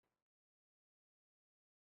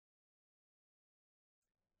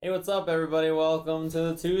Hey, what's up, everybody? Welcome to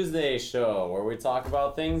the Tuesday show, where we talk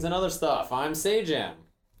about things and other stuff. I'm Sajam.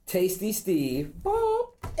 Tasty Steve.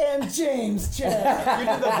 And James Chad. You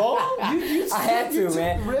did the both? I had to,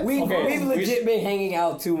 man. We've legit been hanging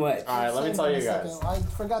out too much. All right, let me tell you guys. I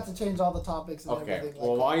forgot to change all the topics and Okay, everything.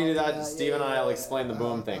 well, while you do that, Steve and I will explain the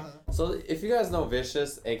boom thing. So, if you guys know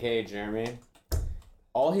Vicious, aka Jeremy,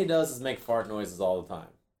 all he does is make fart noises all the time.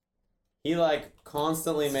 He,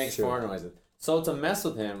 constantly makes fart noises. So, to mess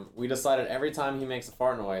with him, we decided every time he makes a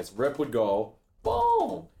fart noise, Rip would go,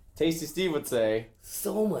 boom! Tasty Steve would say,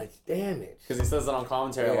 so much damage. because he says it on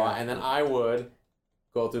commentary a lot, and then I would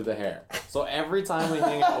go through the hair. So every time we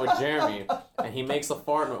hang out with Jeremy and he makes a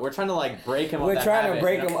fart noise, we're trying to break him. We're trying to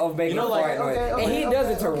break him of making a fart noise, and he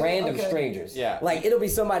does it to random strangers. Yeah, it'll be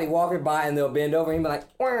somebody walking by and they'll bend over and he'll be like,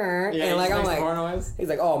 "Wah," yeah, and I'm like, fart noise. He's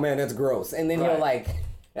like, "Oh man, that's gross," and then he'll like.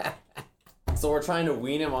 So we're trying to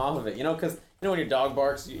wean him off of it, because when your dog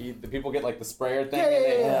barks, the people get the sprayer thing.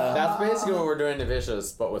 Yeah. That's basically what we're doing to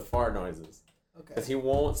Vicious, but with fart noises. Because he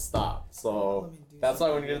won't stop. So that's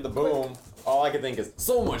why when you did the boom, all I could think is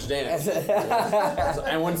so much damage.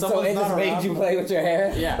 And when someone's it not just around, made you play with your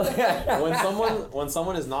hair. Yeah. when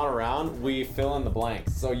someone is not around, we fill in the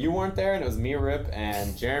blanks. So you weren't there, and it was me, Rip,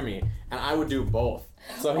 and Jeremy, and I would do both.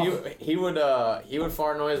 So he would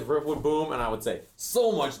fart noise, Rip would boom, and I would say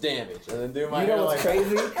so much damage, and then do my. You know what's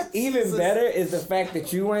crazy? That. Even better is the fact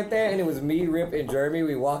that you weren't there, and it was me, Rip, and Jeremy.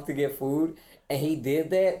 We walked to get food, and he did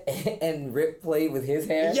that, and Rip played with his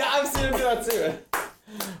hair. Yeah, I've seen him do that too.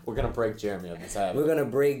 We're gonna break Jeremy on this habit. We're gonna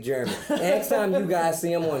break Jeremy. Next time you guys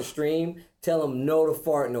see him on stream, tell him no to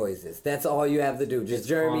fart noises. That's all you have to do. Just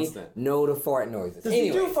Jeremy, constant. no to fart noises. Does he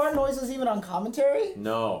do fart noises even on commentary?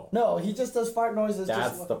 No. No, he just does fart noises.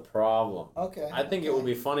 That's the problem. Okay. I think it would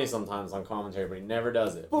be funny sometimes on commentary, but he never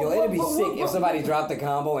does it. Yo, it'd be sick if somebody dropped the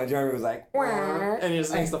combo and Jeremy was like, "Wah." And he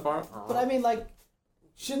just makes the fart. But I mean,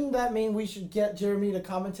 shouldn't that mean we should get Jeremy to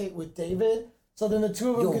commentate with David? So then the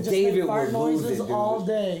two of them could just make fart noises all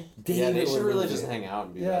day. Yeah, they should really just hang out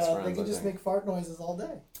and be best friends. Yeah, they could just make fart noises all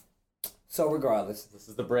day. So regardless, this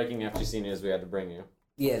is the breaking FGC news we had to bring you.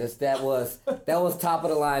 Yeah, that was top of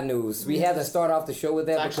the line news. We had to start off the show with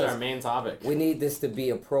that It's actually because our main topic. We need this to be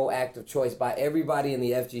a proactive choice by everybody in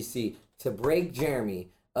the FGC to break Jeremy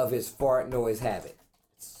of his fart noise habit.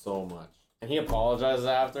 So much. And he apologizes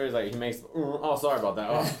after. He's like, he makes, oh, sorry about that.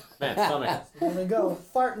 Oh, man, stomach. There we go.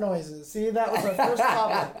 Fart noises. See, that was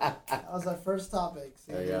our first topic.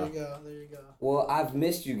 See, there you go. Well, I've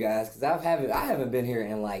missed you guys because I haven't been here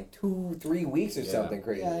in 2-3 weeks or something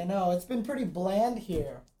crazy. Yeah, I know. It's been pretty bland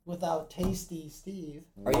here without Tasty Steve.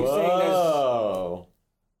 Are you saying there's...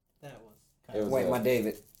 That was... Wait, my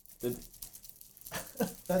David.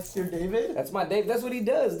 That's your David? That's my David. That's what he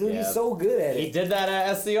does, dude. Yeah. He's so good at it. He did that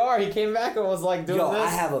at SCR. He came back and was doing this. I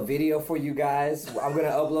have a video for you guys. I'm going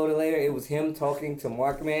to upload it later. It was him talking to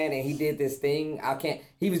Markman, and he did this thing.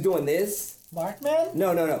 He was doing this. Markman?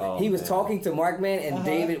 No. Oh, he was talking to Markman, and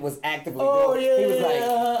David was actively doing yeah, he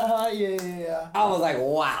was yeah. I was like,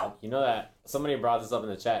 wow. You know that somebody brought this up in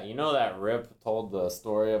the chat. You know that Rip told the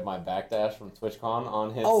story of my backdash from TwitchCon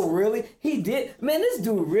on his. Oh really? He did. Man, this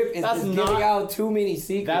dude Rip is just giving out too many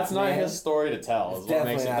secrets. That's not man. his story to tell. Is what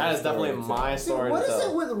makes it. That is definitely my story. What to tell. is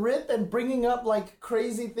it with Rip and bringing up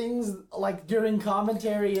crazy things during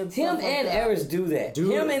commentary and him stuff and Eris do that.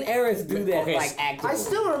 Dude. Him and Eris do that actively. I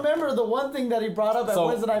still remember the one thing that he brought up at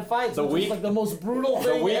Wednesday Night Fights, which was the most brutal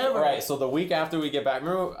thing ever. Right. So the week after we get back,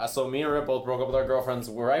 remember? So me and Rip both broke up with our girlfriends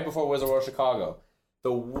right before Wizard World Chicago.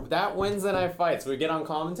 That Wednesday Night Fights, we get on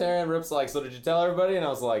commentary and Rip's like, so did you tell everybody? And I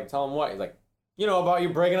was like, tell him what? He's like, about you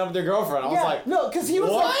breaking up with your girlfriend. I was like, no, because he was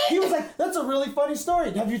like, that's a really funny story.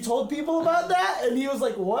 Have you told people about that? And he was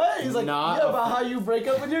like, what? He's like, about how you break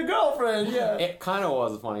up with your girlfriend. Yeah. It kind of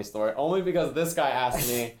was a funny story, only because this guy asked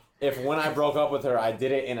me if when I broke up with her, I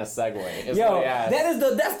did it in a segue. Yo,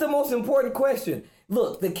 that's the most important question.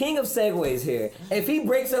 Look, the king of segues here. If he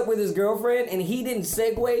breaks up with his girlfriend and he didn't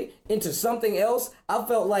segue into something else, I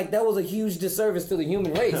felt like that was a huge disservice to the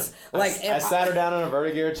human race. I sat her down in a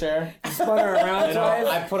Vertigear chair. Spun her around twice.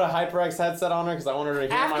 I put a HyperX headset on her because I wanted her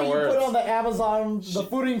to hear my words. After you put on the Amazon, the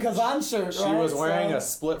Furin Kazan shirt, She was wearing a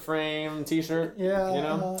split frame t-shirt.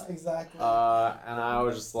 Yeah, exactly. And I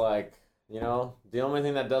was just like, the only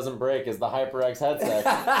thing that doesn't break is the HyperX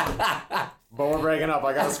headset. But we're breaking up.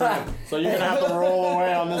 I got a friend. So you're gonna have to roll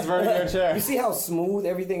away on this Vertigo chair. You see how smooth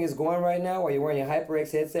everything is going right now while you're wearing your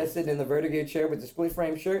HyperX headset sitting in the Vertigo chair with the split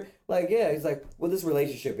frame shirt? Like, yeah, he's like, well, this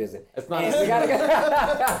relationship isn't. It's not. And we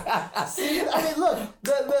gotta See, I mean, look,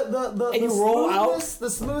 the you roll out. the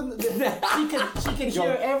smooth. She can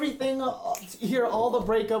hear everything, hear all the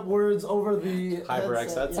breakup words over the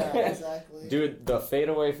HyperX headset. Yeah, exactly. Dude, the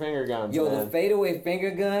fadeaway finger guns. Yo, man. the fadeaway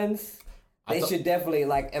finger guns, they should definitely,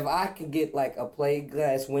 like, if I could get, like, a plate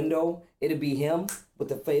glass window, it'd be him with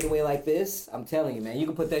the fadeaway like this. I'm telling you, man, you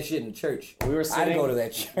can put that shit in church. We were sitting. I'd go to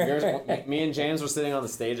that church. Me and James were sitting on the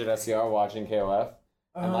stage at SCR watching KOF.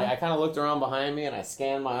 And like I kind of looked around behind me and I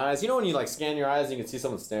scanned my eyes. You know when you like scan your eyes and you can see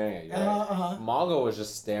someone staring at you, right? Mago was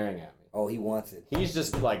just staring at me. Oh, he wants it. He's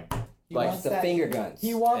just like Wants the finger guns.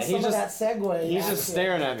 He wants And some he of that segue. He's just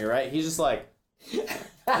staring at me, right? He's just like,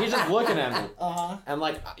 he's just looking at me. And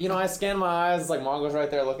like, you know, I scan my eyes, like Mongo's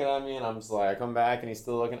right there looking at me, and I'm just like, I come back and he's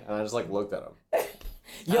still looking, and I just like looked at him.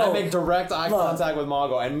 Yo, I make direct eye contact with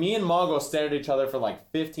Mongo, and me and Mongo stared at each other for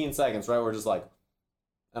like 15 seconds, right? We're just like,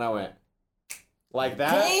 and I went, like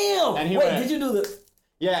that. Damn! And he Wait, went, did you do the...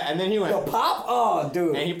 Yeah, and then he went, Yo, pop? Oh,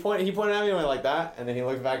 dude. and he pointed at me and went like that, and then he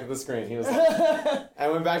looked back at the screen. He was like, I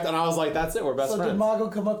went back, and I was like, that's it, we're best so friends. did Mago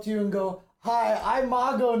come up to you and go, "Hi, I'm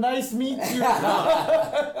Mago. Nice meet you."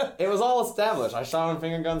 It was all established. I shot him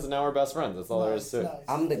finger guns, and now we're best friends. That's all there is to it. Nice.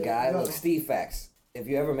 I'm the guy. Look, Steve Facts. If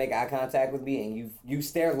you ever make eye contact with me and you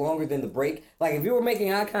stare longer than the break, like if you were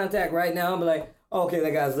making eye contact right now, I'm like, okay,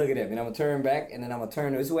 that guy's looking at me. And I'm gonna turn back, and then I'm gonna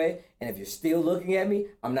turn this way. And if you're still looking at me,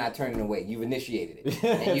 I'm not turning away. You've initiated it,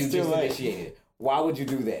 and you just initiated it. Why would you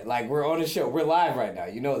do that? Like, we're on the show. We're live right now.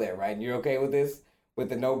 You know that, right? And you're okay with this? With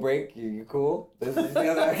the no break, you cool? This is the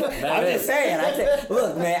other. I'm just saying.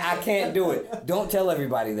 Look, man, I can't do it. Don't tell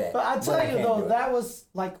everybody that. But I tell you though, do it. that was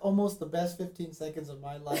like almost the best 15 seconds of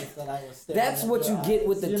my life that I was staring. That's at what your you get eyes,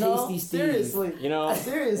 with the you know? Tasty Steve. Seriously. You know,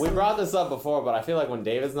 Seriously. we brought this up before, but I feel like when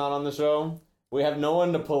David's not on the show, we have no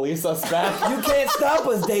one to police us back. You can't stop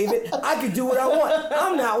us, David. I can do what I want.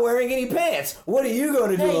 I'm not wearing any pants. What are you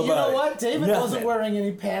going to do Hey, about it? you know what? David Nothing. wasn't wearing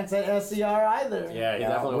any pants at SCR either. Yeah, he Yeah,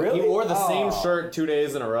 definitely. really? He wore the same Oh. shirt 2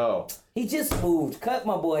 days in a row. He just moved. Cut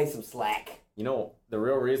my boy some slack. You know, the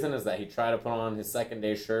real reason is that he tried to put on his second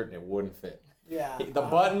day shirt and it wouldn't fit. Yeah. The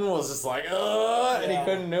button was just like, ugh, and he Yeah.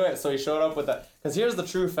 couldn't do it. So he showed up with that. Because here's the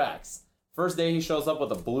true facts. First day he shows up with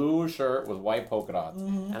a blue shirt with white polka dots.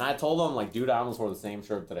 And I told him, like, dude, I almost wore the same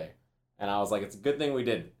shirt today. And I was like, it's a good thing we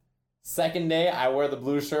did. Second day, I wear the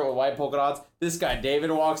blue shirt with white polka dots. This guy,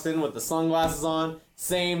 David, walks in with the sunglasses on,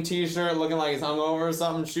 same t-shirt, looking like he's hungover or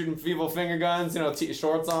something, shooting feeble finger guns, you know,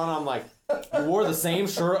 shorts on. I'm like, you wore the same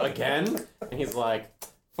shirt again? And he's like,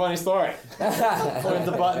 funny story. Pointed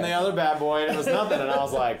the button the other bad boy, and it was nothing. And I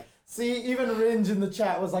was like, See, even Ringe in the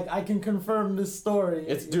chat was like, I can confirm this story.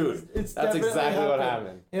 it's dude. It's That's definitely exactly what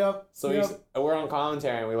happened. Yep. So yep. we're on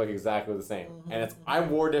commentary and we look exactly the same. And it's I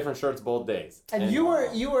wore different shirts both days. And you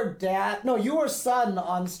were dad. No, you were son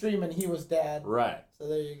on stream, and he was dad. right. So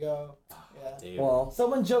there you go. Yeah. Dude. Well,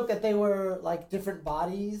 Someone joked that they were like different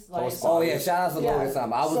bodies. Like, oh yeah, shout out to Yeah. Logan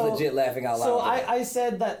Sam. I was So- legit laughing out loud. So I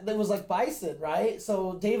said that it was like Bison, right?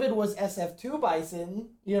 So David was SF2 Bison,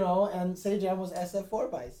 you know, and Sejam was SF4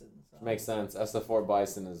 Bison. So. Makes sense. SF4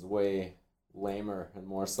 Bison is way lamer and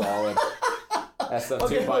more solid. SF2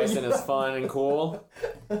 Okay, Bison is fun and cool.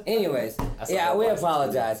 Anyways, That's yeah, a we whole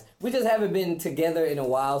apologize. We just haven't been together in a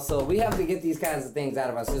while, so we have to get these kinds of things out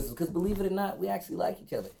of our systems. Because believe it or not, we actually like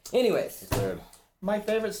each other. Anyways, Dude. My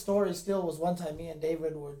favorite story still was one time me and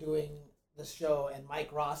David were doing the show, and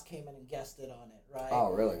Mike Ross came in and guested on it, right?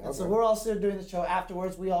 oh really? And so Okay. we're all still doing the show.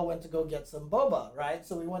 Afterwards, we all went to go get some boba, right?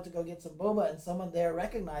 So we went to go get some boba, and someone there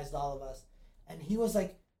recognized all of us. And he was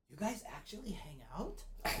like, "You guys actually hang out?"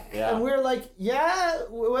 Yeah. And we're like, "Yeah,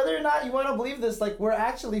 whether or not you want to believe this, like, we're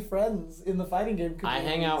actually friends in the fighting game I community."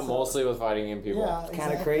 hang out so- mostly with fighting game people. Yeah, Kind of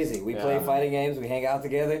exactly. crazy. We play Yeah. fighting games. We hang out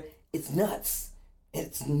together. It's nuts.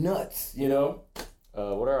 It's nuts. You know.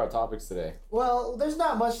 What are our topics today? Well, there's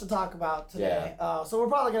not much to talk about today. So we're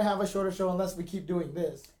probably going to have a shorter show unless we keep doing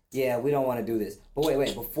this. Yeah, we don't want to do this. But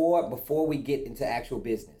wait. Before we get into actual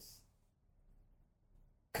business,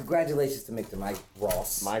 congratulations to Mr. Mike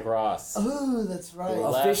Ross. Mike Ross. Oh, that's right.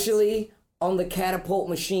 Well, Officially on the catapult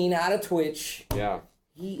machine out of Twitch. Yeah.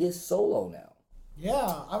 He is solo now.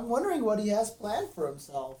 Yeah, I'm wondering what he has planned for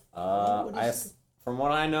himself. What is- From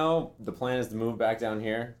what I know, the plan is to move back down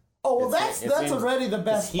here. Oh, well, It that's seems- already the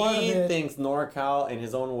best part of He it. thinks NorCal, in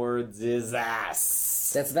his own words, is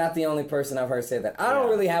ass. That's not the only person I've heard say that. I don't Yeah.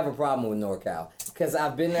 really have a problem with NorCal because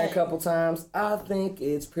I've been there a couple times. I think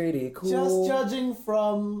it's pretty cool. Just judging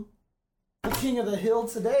from the king of the hill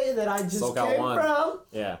today that I just SoCal came won. from.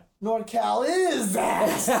 Yeah. NorCal is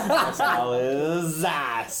ass. Cal is I'm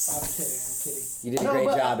ass. kidding. You did a No, great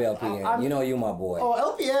but job, LPN. I'm- you know you my boy.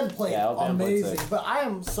 Oh, LPN played Yeah, LPN played amazing, sick. but I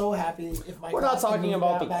am so happy if Mike. We're not Ross can talking move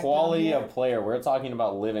about that the back quality down here. of player. We're talking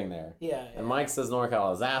about living there. Yeah. And Mike says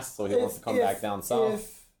NorCal is ass, so he wants to come back down south.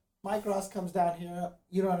 If Mike Ross comes down here,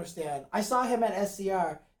 you don't understand. I saw him at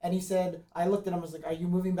SCR, and he said, I looked at him, I was like, are you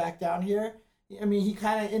moving back down here? I mean, he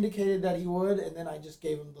kind of indicated that he would, and then I just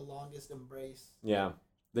gave him the longest embrace. Yeah.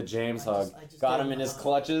 The James I hug. just Got gave him in him a his hug.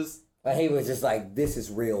 clutches. But he was just like, this is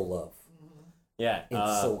real love. Yeah. In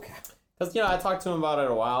SoCal. Because, I talked to him about it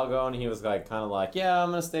a while ago, and he was like, kind of like, yeah,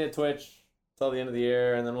 I'm going to stay at Twitch till the end of the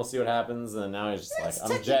year, and then we'll see what happens. And now he's just like, I'm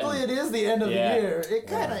Technically, jetting. it is the end of Yeah. the year. It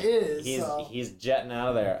kind of is. He's jetting out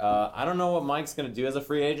of there. I don't know what Mike's going to do as a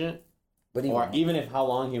free agent, But or even if how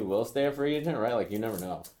long he will stay a free agent, right? Like, you never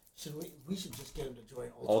know. we should just get him to join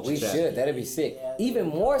Ultra we Chat. should. That'd be sick. Yeah. Even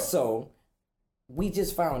more so, we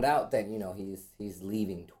just found out that, he's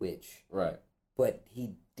leaving Twitch. Right. But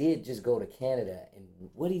he did just go to Canada, and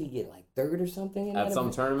what did he get, like third or something? In At that some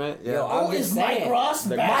event? tournament? Yeah. Yo, I'm Oh, just is Mike saying. Ross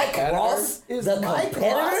The back? Mike Ross, Is the Mike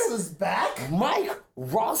competitor? Ross is back? Mike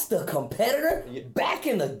Ross, the competitor, back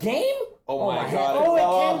in the game? Oh my my God. head. Oh, it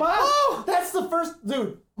Oh. came out. That's the first,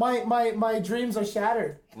 dude. My dreams are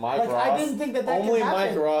shattered. Mike Like, Ross. I didn't think that Only could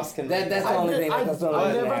happen. Mike Ross can That's make the that. only thing. I That's the only I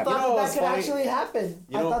thing never that happened. thought You know that what's could funny? actually happen.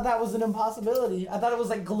 You I know- thought that was an impossibility. I thought it was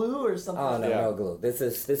like glue or something. Oh no, Yeah. no glue. This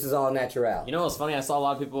is all natural. You know what's funny? I saw a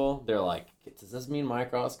lot of people, they're like, does this mean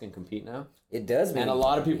Mike Ross can compete now? It does mean. And a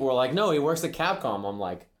lot of people were like, no, he works at Capcom. I'm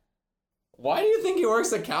like, why do you think he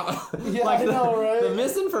works at Capcom? Yeah, like I know, right? The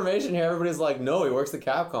misinformation here, everybody's like, no, he works at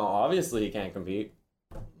Capcom. Obviously, he can't compete.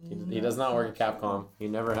 He does not work at Capcom. He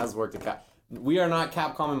never has worked at Capcom. We are not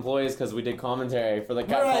Capcom employees because we did commentary for the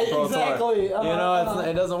Capcom Right, Pro exactly. Tour.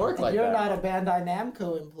 It doesn't work like You're that. not a Bandai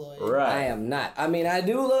Namco employee. Right. I am not. I mean, I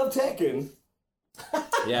do love Tekken,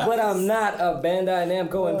 Yeah. but I'm not a Bandai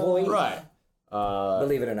Namco employee. right.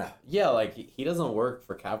 Believe it or not, Yeah, like he doesn't work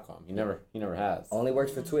for Capcom. He never has. only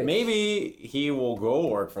works for Twitch. Maybe he will go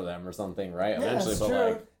work for them or something, right? Yeah, Eventually, it's but true.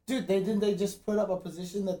 like Dude, they just put up a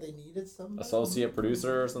position that they needed somebody? associate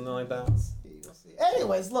producer or something like that. We'll see.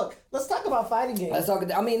 Anyways, look, let's talk about fighting games. Let's talk.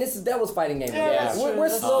 I mean, that was fighting game. Yeah, that's we're, true. we're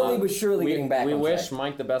That's slowly true. but surely getting back. We on wish track.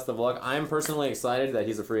 Mike the best of luck. I'm personally excited that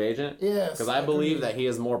he's a free agent. Yes, Because I believe agreed. that he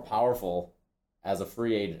is more powerful as a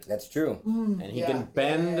free agent. That's true. And he can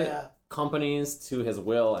bend yeah. companies to his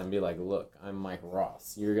will and be like, look, I'm Mike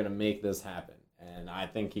Ross. You're going to make this happen. And I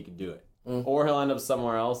think he could do it. Or he'll end up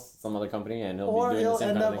somewhere else, some other company, and he'll Or be doing the he'll same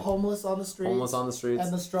end kind up of thing. homeless on the streets. Homeless on the streets.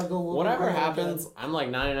 And the struggle will Whatever begin happens, again. I'm like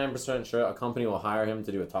 99% sure a company will hire him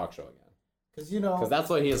to do a talk show again. Because Because that's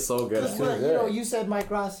what he is so good Because at. you said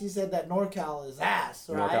Mike Ross. He said that NorCal is ass,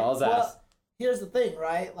 right? NorCal is Well, ass. here's the thing,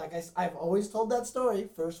 right? Like I've always told that story.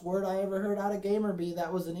 First word I ever heard out of GamerBee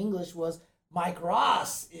that was in English was Mike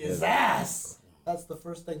Ross is ass. That's the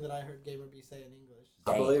first thing that I heard GamerBee say in English.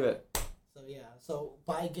 I believe it. So yeah. So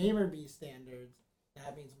by GamerBee standards,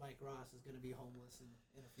 that means Mike Ross is going to be homeless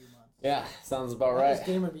in a few months. Yeah, sounds about Why right. does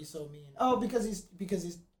GamerBee so mean? Oh, because he's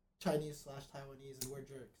Chinese/Taiwanese and we're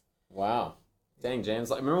jerks. Wow. Dang, James.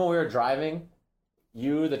 Like, remember when we were driving?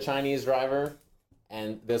 You, the Chinese driver,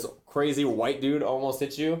 and this crazy white dude almost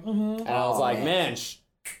hit you? And I was like, man,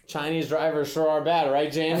 Chinese drivers sure are bad,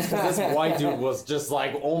 right, James? Because this white dude was just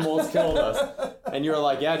like almost killed us. And you were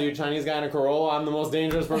like, yeah, dude, Chinese guy in a Corolla, I'm the most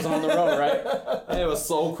dangerous person on the road, right? And it was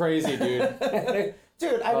so crazy, dude.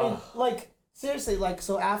 Dude, I mean, like, seriously, like,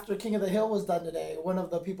 so after King of the Hill was done today, one of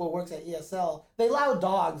the people who works at ESL, they allow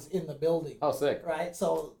dogs in the building. Oh, sick. Right?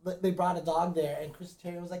 So they brought a dog there, and Chris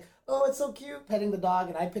Terry was like, oh, it's so cute, petting the dog,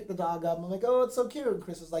 and I picked the dog up, and I'm like, oh, it's so cute, and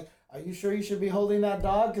Chris was like, are you sure you should be holding that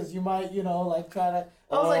dog? Because you might, like, try to...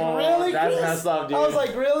 I was like, really, that's Chris? messed up, dude. I was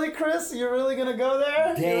like, really, Chris? You're really going to go there?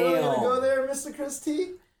 You're really going to Damn. go there, Mr. Chris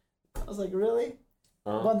T? I was like, really?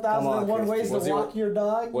 Huh? 1,001 Chris ways T. to Was he- walk your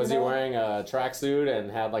dog? Was you he know? wearing a tracksuit and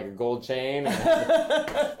had like a gold chain?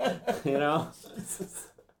 And, you know?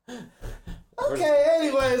 Okay,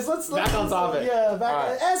 anyways, let's Back on topic. Yeah, back All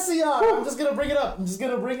right. SCR. I'm just gonna bring it up. And SCR.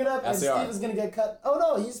 Steve is gonna get cut. Oh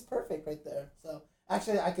no, he's perfect right there. So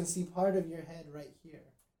actually, I can see part of your head right here,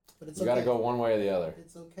 but it's You okay. gotta go one way or the other.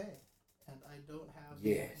 It's okay, and I don't have.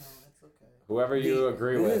 Yes. No, it's okay. Whoever you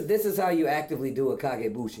agree with. This is how you actively do a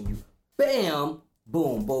Kagebushin. You bam,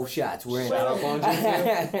 boom, both shots. We're in. Shadow Clone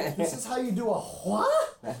Jutsu? This is how you do a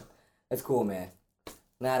what? That's cool, man.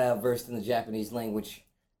 Not versed in the Japanese language.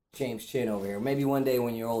 James Chin over here. Maybe one day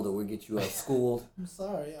when you're older, we'll get you schooled, I'm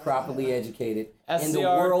sorry. properly educated in the SCR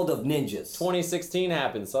world of ninjas. 2016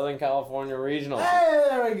 happened, Southern California Regional. Hey,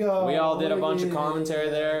 there we go. We all did a bunch of Yeah. commentary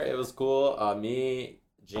there. It was cool. Me,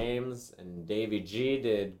 James, and Davey G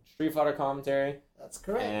did Street Fighter commentary. That's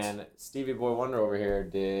correct. And Stevie Boy Wonder over here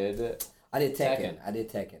did. I did Tekken.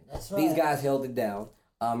 That's These right. guys held it down.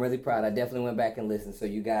 I'm really proud. I definitely went back and listened. So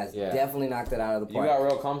you guys Yeah. definitely knocked it out of the You park. got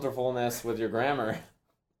real comfortableness with your grammar.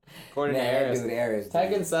 According Man, to that Aris. dude, Aris.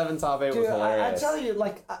 Tekken 7 top 8 Dude, was I hilarious. tell you,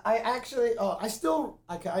 like, I actually,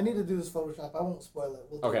 I need to do this Photoshop. I won't spoil it.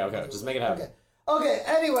 We'll do Okay, it. okay, We'll do just it. make it happen. Okay,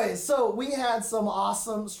 anyway, so we had some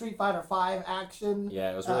awesome Street Fighter V action.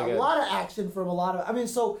 Yeah, it was really good. A lot of action from a lot of,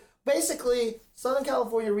 so basically, Southern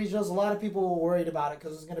California Regionals, a lot of people were worried about it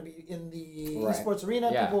because it was going to be in the Right. esports arena.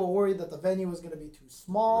 Yeah. People were worried that the venue was going to be too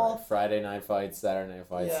small. Right. Friday night fights, Saturday night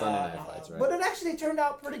fights, Sunday night fights, right? But it actually turned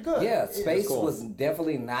out pretty good. Yeah, space cool. was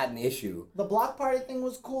definitely not an issue. The block party thing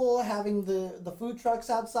was cool. Having the food trucks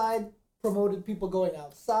outside promoted people going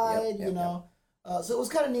outside, Yep, you know. So it was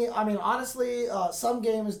kind of neat. Honestly, some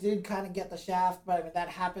games did kind of get the shaft, but that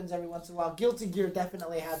happens every once in a while. Guilty Gear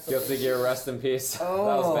definitely had some. Guilty Gear, rest in peace. Oh,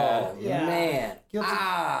 That was bad. Yeah. man. Guilty-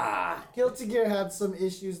 Guilty Gear had some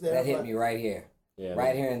issues there. That hit but me right here. Yeah,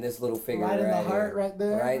 Right here in this little figure. Right in the here. heart, right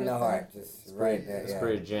there. Right in the right heart. there. Just right there. It's Yeah.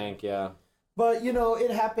 pretty jank, yeah. But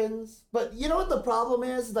it happens. But you know what the problem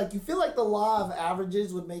is? Like, you feel like the law of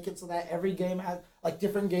averages would make it so that every game has, like,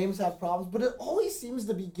 different games have problems. But it always seems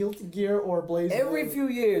to be Guilty Gear or Blaze. Every few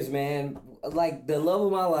years, man, like the love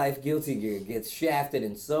of my life, Guilty Gear gets shafted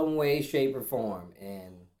in some way, shape, or form,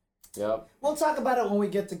 and Yep. We'll talk about it when we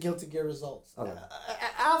get to Guilty Gear results. Okay.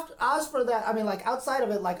 As for that, like, outside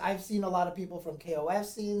of it, like, I've seen a lot of people from KOF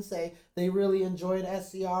scene say they really enjoyed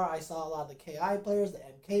SCR. I saw a lot of the KI players, the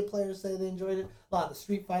MK players say they enjoyed it. A lot of the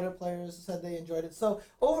Street Fighter players said they enjoyed it. So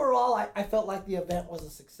overall, I felt like the event was a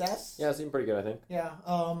success. Yeah, it seemed pretty good, I think. Yeah.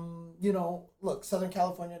 Look, Southern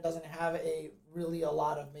California doesn't have a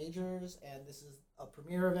lot of majors, and this is a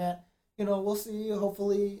premier event. We'll see.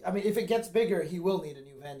 Hopefully, if it gets bigger, he will need a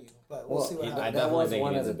new venue. But we'll see what I happens. that definitely was think he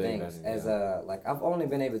one of needs the a big things. venue, As yeah. I've only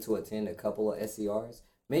been able to attend a couple of SCRs.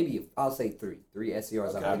 Maybe I'll say three SCRs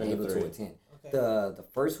Okay. I've been I've been able to to three. attend. Okay. The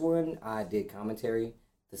first one I did commentary.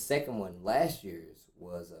 The second one last year's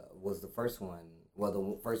was the first one. Well,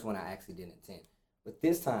 the first one I actually didn't attend. But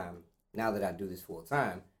this time, now that I do this full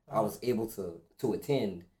time, I was able to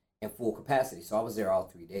attend in full capacity. So I was there all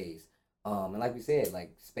 3 days. And like we said,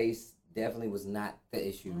 like space definitely was not the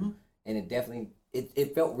issue, and it definitely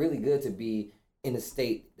it felt really good to be in a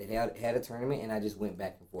state that had a tournament, and I just went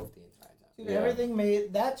back and forth the entire time. Dude, Yeah.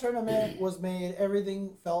 everything that tournament was made.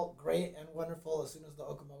 Everything felt great and wonderful as soon as the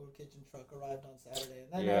Okamoto Kitchen truck arrived on Saturday.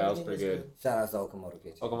 And then Yeah, that was everything pretty good. Shout out to Okamoto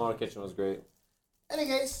Kitchen. Okamoto Kitchen was great.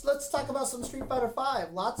 Anyways, let's talk about some Street Fighter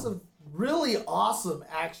V. Lots of really awesome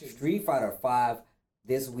action. Street Fighter V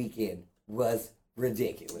this weekend was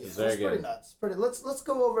ridiculous. It's very It's pretty good. nuts. Let's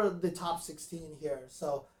go over the top 16 here.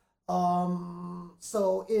 So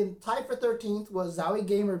in tied for 13th was Zowie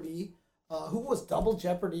Gamerby, who was double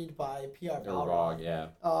jeopardied by PR Balrog, yeah.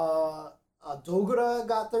 Dogura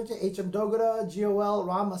got 13th, HM Dogura, GOL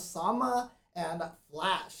Ramasama, and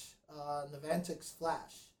Flash, Navantix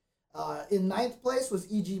Flash. In 9th place was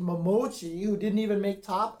EG Momochi, who didn't even make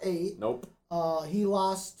top 8. Nope. He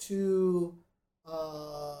lost to,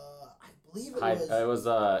 I believe It was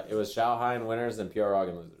Xiaohai winners and PR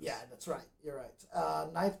Rogan losers. Yeah, that's right. You're right.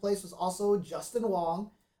 9th place was also Justin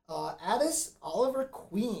Wong. Addis Oliver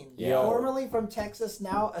Queen, Yeah. formerly from Texas,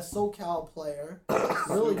 now a SoCal player.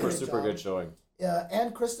 Really super job. good showing.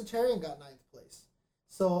 And Krista Tarian got 9th place.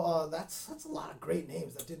 So that's a lot of great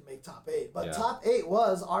names that didn't make top 8. But Yeah. top 8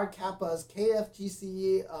 was R Kappa's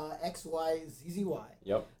KFGC XYZZY.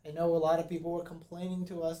 Yep. I know a lot of people were complaining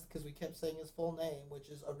to us because we kept saying his full name, which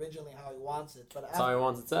is originally how he wants it. But That's how he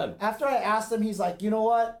wants it said. after I asked him, he's like, you know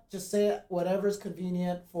what? Just say whatever's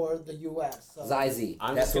convenient for the U.S. So, ZZ.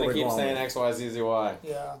 I'm That's just what gonna we're keep going saying with. XYZZY.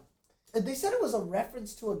 yeah. And they said it was a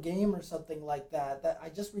reference to a game or something like that. That I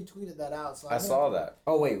just retweeted that out. So I saw that.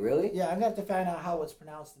 Oh wait, really? Yeah, I'm gonna have to find out how it's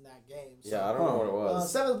pronounced in that game. So. Yeah, I don't know what it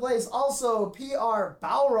was. 7th place, also PR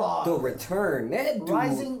Balrog. The return, that dude.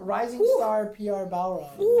 Rising star PR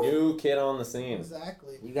Balrog. New kid on the scene.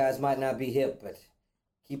 Exactly. You guys might not be hip, but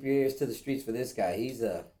keep your ears to the streets for this guy. He's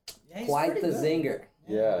Yeah, he's quite pretty the good. zinger.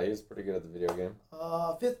 Yeah, he's pretty good at the video game.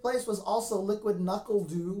 5th place was also Liquid Knuckle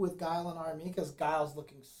Dew with Guile and Army because Guile's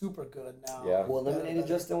looking super good now. Yeah. Who eliminated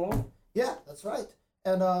Justin Wong? Yeah, that's right.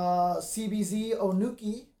 And CBZ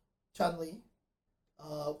Onuki Chun-Li,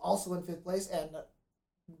 also in 5th place. And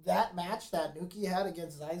that match that Nuki had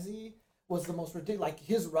against Zaizi was the most ridiculous. Like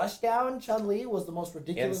his rush down, Chun-Li was the most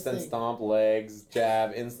ridiculous Instant thing. stomp legs,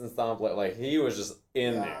 jab, instant stomp leg. Like he was just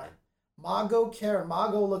in there. Mago, Karen.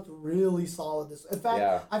 Mago looked really solid. In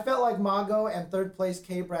fact, I felt like Mago and third place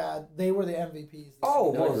K-Brad, they were the MVPs.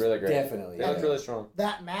 Oh, They looked really great. definitely. They looked really strong.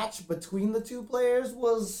 That match between the two players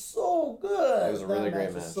was so good. It was a really that great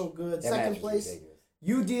match. Was match. so good. That Second match was place, ridiculous.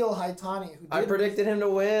 Udil Haitani. Who did I predicted him to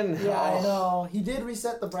win. Yeah, I Oh. know. He did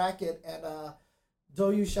reset the bracket, and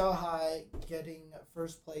Doyu Xiaohai getting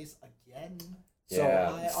first place again. So,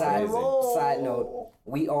 Yeah. side note,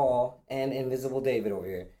 we all, and Invisible David over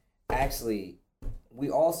here, actually, we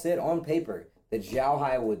all said on paper that Zhao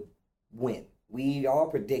Hai would win. We all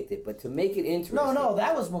predicted, but to make it interesting. No,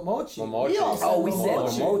 that was Momochi. Momochi. We all said Oh, we said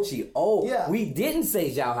Momochi. Momochi. Oh, Yeah. we didn't say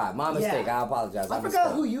Zhao Hai. My mistake. Yeah. I apologize. I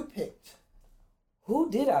forgot who you picked. Who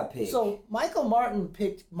did I pick? So Michael Martin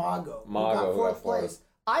picked Mago. Who Mago, got who fourth got fourth. place.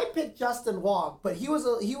 I picked Justin Wong, but he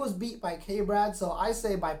was beat by K-Brad, so I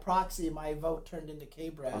say by proxy my vote turned into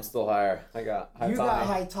K-Brad. I'm still higher. I got Haitani. You got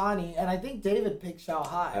Haitani, and I think David picked Xiao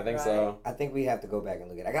Hai. I think right? so. I think we have to go back and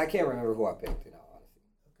look at it. I can't remember who I picked, in all honesty.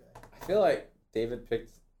 Okay. I feel like David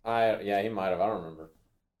picked. Yeah, he might have. I don't remember.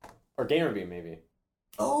 Or Gamerby maybe.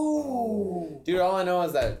 Oh. Dude, all I know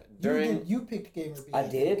is that during You picked Gamer B. I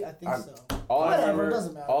did? I think I'm- so. all I Whatever, remember,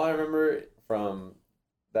 doesn't matter. all I remember from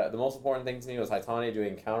that the most important thing to me was Haitani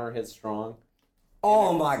doing counter hits strong.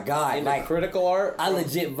 Oh my God! Into Like critical art. I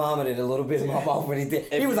legit vomited a little bit in my mouth when he did.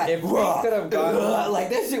 He If- was like, if he "Bruh, could have gotten- like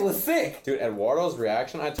that shit was sick." Dude, Eduardo's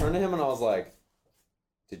reaction, I turned to him and I was like,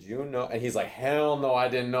 did you know? And he's like, hell no, I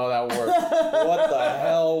didn't know that worked. What the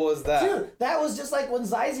hell was that? Dude, that was just like when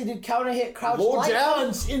Zaizi did counter hit crouch Low light jab.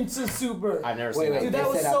 punch into super. I've never Wait, seen wait. Dude, that. that They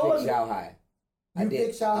was said so I picked Zhao Hai. I You did.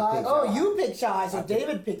 picked Xiao I Hai. picked Oh, Zhao Hai. you picked Xiao Hai, so I picked-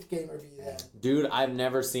 David picked Gamer B then. Dude, I've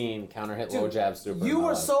never seen counter hit low Dude, jab super. You in my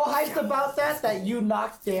were life. so hyped about that you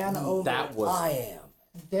knocked Dan over. That was I am.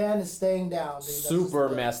 Dan is staying down, dude. That's super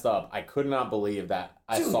just- messed up. I could not believe that.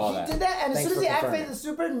 I Dude, saw he that. did that, and as Thanks soon as for he confirming. activated the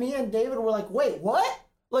super, me and David were like, "Wait, what?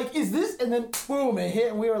 Like, is this?" And then boom, it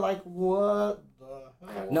hit, and we were like, "What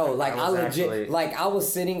the hell?" No, like I was legit, actually- like I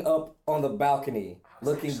was sitting up on the balcony,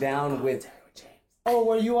 looking down with. Oh,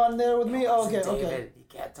 were you on there with me? Oh, okay, okay. You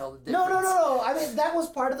can't tell the No. I mean, that was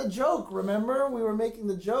part of the joke. Remember, we were making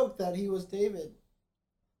the joke that he was David.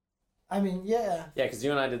 I mean, yeah. Yeah, because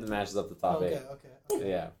you and I did the matches up the top Okay, eight. okay.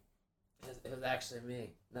 Yeah. It was actually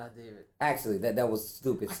me, not David. Actually, that was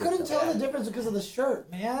stupid. I shit, couldn't though. tell the difference because of the shirt,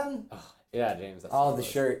 man. Yeah, James. That's Oh, what the it was.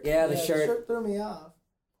 shirt. Yeah, the Yeah, shirt threw me off.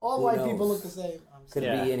 All Who white knows? people look the same. I'm could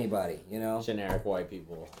Yeah. be anybody, you know. Generic white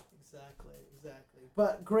people. Exactly.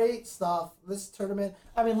 But great stuff. This tournament.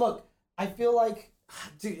 I mean, look. I feel like,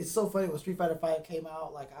 dude, it's so funny when Street Fighter V came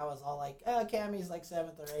out. Like, I was all like, Cammy's like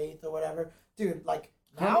 7th or 8th or whatever. Dude, like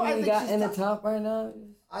now How I many think got she's in the top. top right now?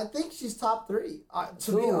 I think she's top 3.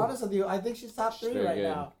 To be Ooh. honest with you, I think she's top 3 She's very right good.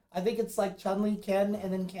 now. I think it's like Chun-Li, Ken,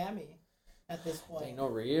 and then Cammy at this point. Ain't no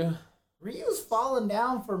Ryu. Ryu's fallen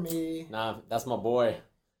down for me. Nah, that's my boy.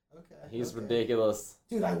 Okay. He's okay. ridiculous.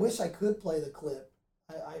 Dude, I wish I could play the clip.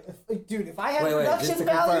 If I had Wait, just production to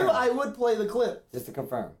value, confirm. I would play the clip. Just to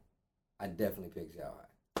confirm, I definitely picked Zhao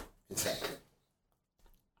Hai. Just saying.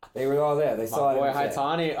 They were all there. They saw My boy it. in the chat.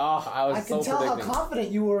 Haitani. Oh, I was I so can tell predicting. how confident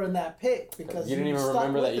you were in that pick because You didn't even stuck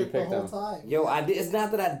remember with that you it picked the whole him. time. Yo, it's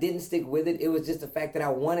not that I didn't stick with it. It was just the fact that I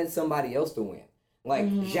wanted somebody else to win. Like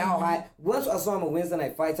Zhao Hai. Once I saw him in Wednesday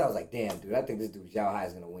Night Fights, I was like, damn, dude, I think this dude Zhao Hai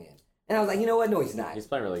is gonna win. And I was like, you know what? No, he's not. He's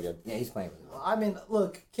playing really good. Yeah, he's playing really well. I mean,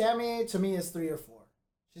 look, Cammy to me is 3 or 4.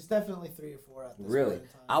 She's definitely 3 or 4 at this Really, point in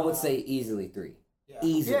time. I would say easily 3. yeah.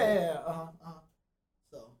 easily. Yeah.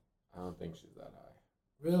 So I don't think she's that high.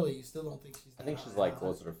 really, you still don't think she's? I think that she's high, like huh?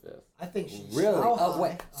 closer to 5th. I think she's Really? how Oh, high?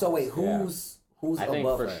 wait. So wait, Yeah. who's I think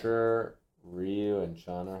above for her? sure Ryu and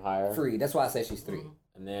Chun are higher. 3. That's why I say she's 3.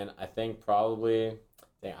 And then I think probably,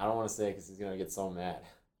 dang, I don't want to say because he's going to get so mad.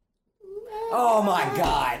 Oh my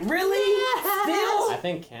God! Really? I Still?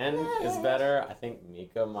 think Ken is better. I think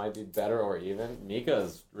Mika might be better or even. Mika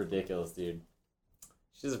is ridiculous, dude.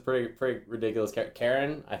 She's a pretty ridiculous.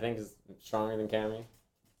 Karen, I think, is stronger than Cammy.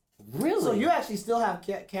 Really? So you actually still have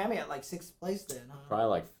Cammy at like 6th place then, huh? Probably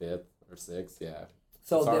like 5th or 6th, yeah.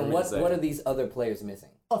 So It's hard for then me to what? say. What are these other players missing?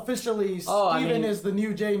 Officially, Oh, I Steven mean- is the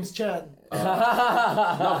new James Chen. No,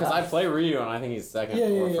 because I play Ryu and I think he's second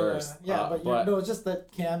or first. Yeah, but no, it's just that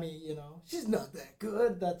Cammy, she's not that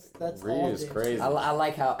good. That's Ryu all is James crazy. Chen. I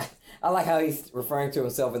like how he's referring to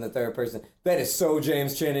himself in the third person. That is so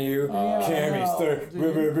James Chen of you. Yeah, Cammy's no, third.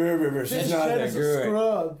 dude. She's James not Chen that is a good.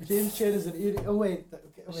 scrub. James Chen is an idiot. Oh wait,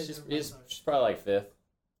 okay, wait, She's, never mind, sorry. she's probably like 5th.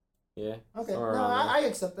 Yeah. Okay, somewhere no, around there. I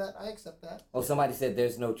accept that. I accept that. Oh, somebody said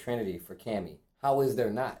there's no Trinity for Cammy. How is there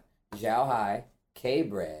not? Zhao Hai,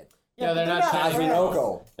 K-Brad, Yeah, they're not friends. sharing.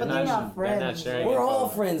 Tajinoko. But they're not They're not friends. sharing. We're all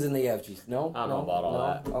info. friends in the FGC. No, I don't know about all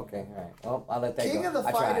that. Okay, all right. Well, I'll let that King go. of the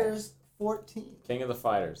I tried. Fighters 14. King of the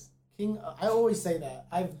Fighters. I always say that.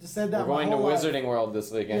 I've said that. We're going to my whole life. Wizarding World this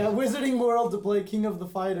weekend. Yeah, Wizarding World to play King of the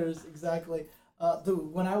Fighters. Exactly.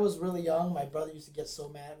 Dude, when I was really young, my brother used to get so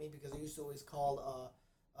mad at me because he used to always call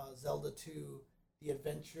Zelda 2 The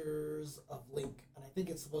Adventures of Link. And I think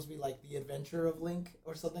it's supposed to be like The Adventure of Link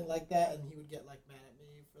or something like that. And he would get like mad at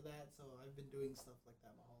me for that. So I've been doing stuff like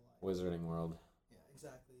that my whole life. Wizarding World. Yeah,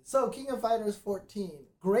 exactly. So King of Fighters 14.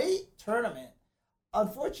 Great tournament.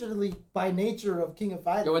 Unfortunately, by nature of King of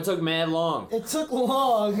Fighters, Yo, it took mad long. it took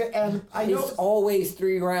long, and I know It's always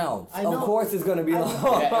 3 rounds. I know. Of course, it's gonna be long.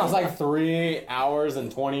 Yeah, it was like 3 hours and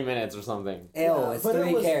 20 minutes or something. Hell, it's but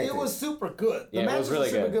 3 characters. it was super good. The Yeah, it matches was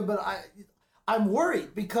really were super good. But I'm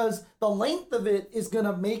worried because the length of it is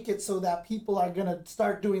gonna make it so that people are gonna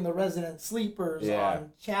start doing the resident sleepers Yeah.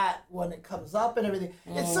 on chat when it comes up and everything.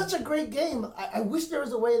 It's Mm. such a great game. I wish there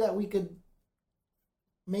was a way that we could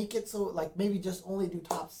make it so like maybe just only do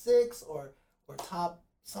top 6 or top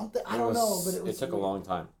something. I don't know, but it took a long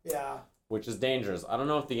time, Yeah. which is dangerous. I don't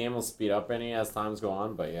know if the game will speed up any as times go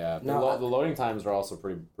on, but yeah, No, the loading times are also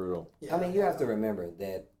pretty brutal. Yeah. I mean, you have to remember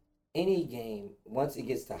that any game, once it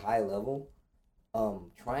gets to high level,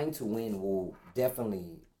 trying to win will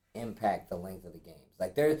definitely impact the length of the games.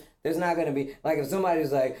 Like there's not gonna be like if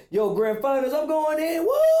somebody's like, "Yo, grand finals, I'm going in,"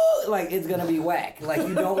 woo! Like it's gonna be whack. Like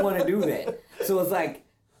you don't want to do that. So it's like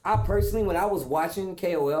I personally, when I was watching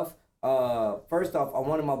KOF, first off, I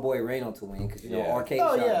wanted my boy Reno to win because you know Yeah. Arcade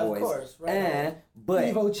Oh, Shop yeah, of Boys. course, right. But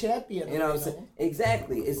Evo champion. you know what I'm Reno. saying?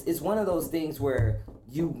 Exactly. It's one of those things where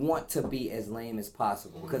you want to be as lame as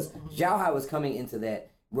possible. Because Zhao Hai was coming into that,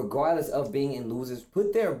 regardless of being in losers,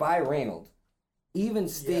 put there by Reynolds. Even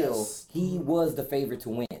still, Yes. he was the favorite to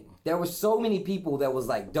win. There were so many people that was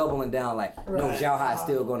like doubling down, like, no, Right. Zhao Hai is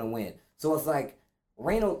still going to win. So it's like,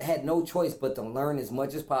 Reynolds had no choice but to learn as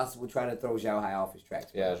much as possible, try to throw Zhao Hai off his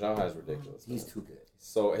tracks. Yeah, Zhao Hai is ridiculous. He's man. too good.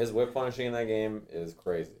 So his whip punishing in that game is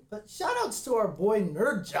crazy. But shout outs to our boy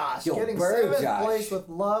Nerd Josh, Yo, getting Bird 7th Josh. place with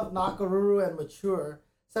Love, Nakaruru, and Mature.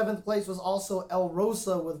 7th place was also El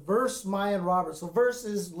Rosa with Verse, Mayan Robert. So Verse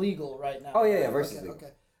is legal right now. Oh, yeah, right? Verse is Okay, legal.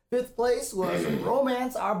 okay. 5th place was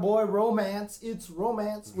Romance, our boy Romance. It's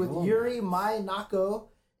Romance with Yuri, Mai Nako,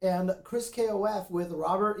 and Chris KOF with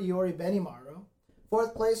Robert Iori Benimaru.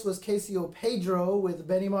 4th place was KCO Pedro with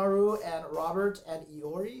Benimaru and Robert and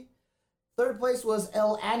Iori. 3rd place was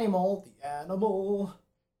El Animal,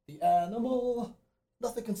 the animal,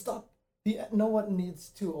 nothing can stop. No one needs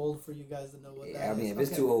too old for you guys to know what that is. Yeah, I mean, if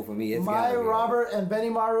it's Okay. too old for me, it's My gotta be Robert and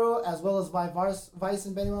Benimaru, as well as my Vice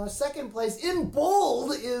and Benimaru. 2nd place in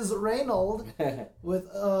bold is Reynold with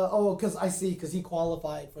because he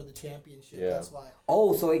qualified for the championship. Yeah. That's why.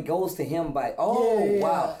 Oh, so it goes to him by. Oh, Yeah,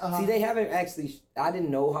 wow. uh-huh. See, they haven't actually. I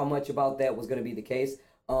didn't know how much about that was going to be the case.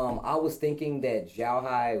 I was thinking that Zhao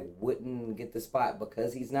Hai wouldn't get the spot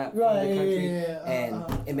because he's not from Right, the country, yeah,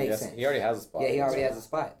 and it makes Yes, sense. he already has a spot. Yeah, he already has a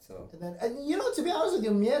spot. So And you know, to be honest with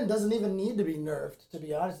you, Mien doesn't even need to be nerfed. To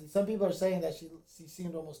be honest, some people are saying that she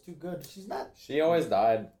seemed almost too good. She's not. She always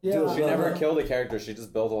died. Yeah. She never killed a character. She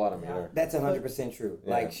just built a lot of Yeah. meter. that's 100% true.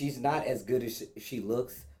 Yeah. Like she's not as good as she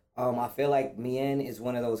looks. I feel like Mien is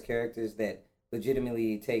one of those characters that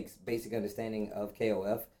legitimately takes basic understanding of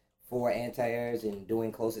KOF for anti-airs and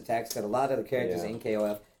doing close attacks. Because a lot of the characters Yeah. in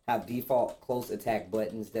KOF have default close attack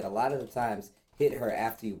buttons that a lot of the times hit her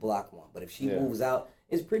after you block one. But if she Yeah. moves out,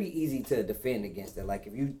 it's pretty easy to defend against it. Like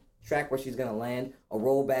if you track where she's gonna land, a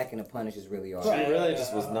rollback and a punish is really hard. She Right. really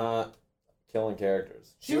just was not killing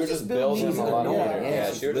characters. She was would just just build building him a meter. lot of Yeah, meter. yeah, Yeah,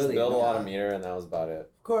 she's she would just really- build a lot of yeah. meter, and that was about it.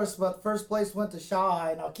 Of course, but first place went to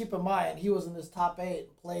Shai. Now keep in mind, he was in his top 8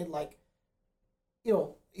 and played like,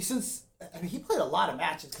 he played a lot of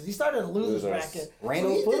matches because he started a losers Losers. bracket.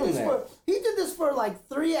 Randall he put did him this there. he did this for like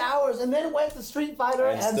 3 hours and then went to Street Fighter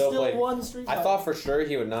and, And still still played- won Street Fighter. I thought for sure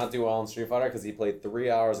he would not do well in Street Fighter because he played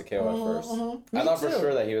 3 hours of KOF first. Me I thought for too.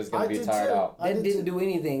 sure that he was going I to be did tired too. out. I That did didn't too. do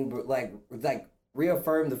anything but like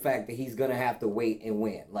reaffirm the fact that he's gonna have to wait and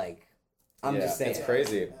win. Like I'm Yeah, just saying. it's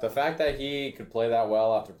crazy. The fact that he could play that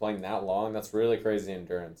well after playing that long, that's really crazy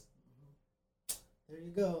endurance. There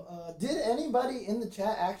you go. Did anybody in the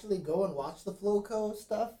chat actually go and watch the Flowco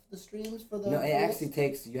stuff, the streams for the? No, it actually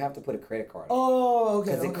takes. You have to put a credit card. Oh,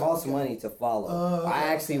 okay. Because it costs money to follow. Oh, okay, I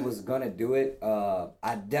actually okay. was gonna do it.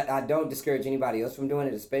 I don't discourage anybody else from doing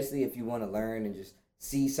it, especially if you want to learn and just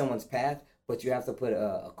see someone's path. but you have to put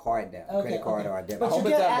a card down, a credit card or a debit. But hope you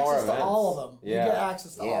it's get at more access to events. all of them. Yeah. You get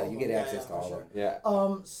access to all of them. you get access to for all of sure. them. Yeah.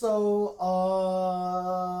 So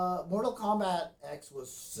Mortal Kombat X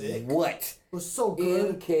was sick. What? It was so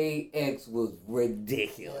good. MKX was Yeah,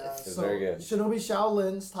 ridiculous. was very good. Shinobi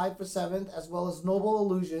Shaolin's tied for 7th, as well as Noble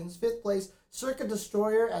Illusions. 5th place, Circuit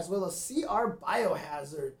Destroyer, as well as CR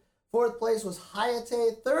Biohazard. 4th place was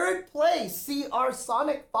Hayate. 3rd place, CR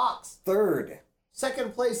Sonic Fox. Third.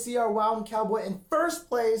 2nd place, CR Wound Cowboy. And 1st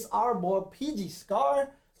place, our boy PG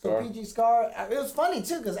Scar. So Scar. PG Scar, it was funny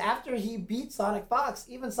too, because after he beat Sonic Fox,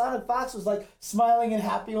 even Sonic Fox was like smiling and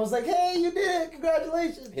happy and was like, hey, you did it,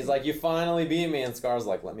 congratulations. He's like, you finally beat me, and Scar's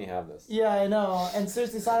like, let me have this. Yeah, I know. And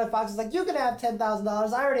seriously, Sonic Fox is like, you can have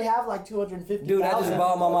 $10,000. I already have like $250,000. Dude, I just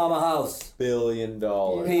bought my mama a house. $1 billion.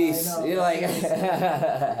 Peace. I know. You're like,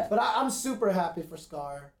 But I'm super happy for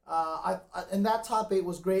Scar. And that top 8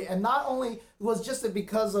 was great. And not only was just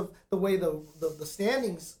because of the way the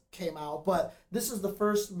standings came out, but this is the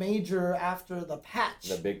first major after the patch.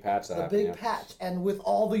 The big patch that The happened. big yeah. patch. And with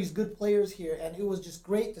all these good players here. And it was just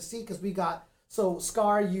great to see because we got... So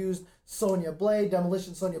Scar used Sonya Blade,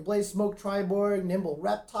 Demolition Sonya Blade, Smoke Triborg, Nimble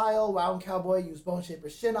Reptile, Wound Cowboy used Bone Shaper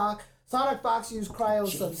Shinnok, Sonic Fox used Cryo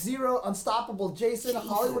Sub-Zero, Unstoppable Jason,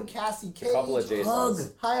 Hollywood Cassie Cage, A couple of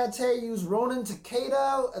Jasons. Hayate used Ronin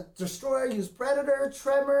Takeda, Destroyer used Predator,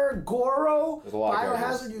 Tremor, Goro, There's a lot of Biohazard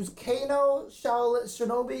characters. used Kano,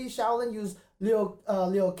 Shinobi, Shaolin used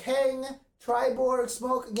Liu Kang, Triborg,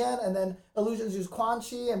 Smoke again, and then Illusions used Quan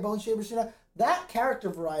Chi and Bone Shaper Shinnok. That character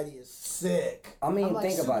variety is sick. I mean, I'm, like,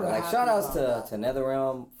 think about it. super Like, happy shout outs about to that.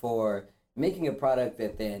 NetherRealm for making a product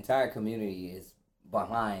that the entire community is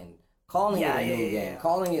behind, calling it a new game,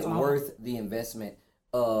 calling it worth the investment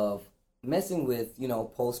of messing with,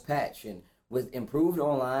 post patch and with improved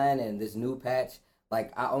online and this new patch.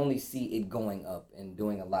 Like, I only see it going up and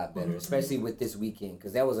doing a lot better, especially with this weekend,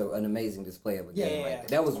 because that was an amazing display of a game. Right there.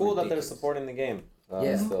 That was Cool that they're ridiculous. supporting the game.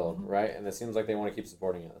 Yeah. Still, right? And it seems like they want to keep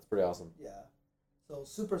supporting it. That's pretty awesome. Yeah. So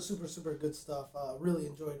super, super, super good stuff. Really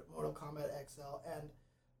enjoyed Mortal Kombat XL. And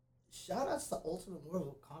shout outs to Ultimate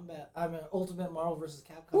Marvel vs.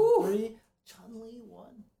 Capcom Woo. 3. Chun-Li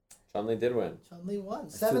won. Chun-Li did win. Chun-Li won.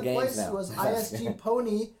 That's 2 7th games place now. was ISG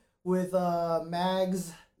Pony with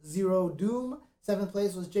Mags Zero Doom. 7th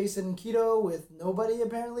place was Jason Kido with nobody,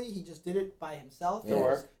 apparently. He just did it by himself. Yeah. He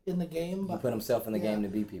was in the game. He put himself in the game to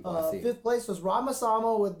beat people. I see. 5th place was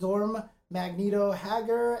Ramasamo with Dorm, Magneto,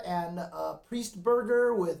 Hager, and Priest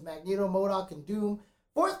Burger with Magneto, MODOK, and Doom.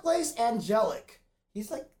 4th place, Angelic. He's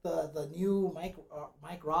like the new Mike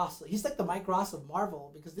Ross. He's like the Mike Ross of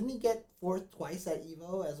Marvel because didn't he get 4th twice at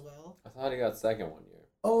EVO as well? I thought he got second one year.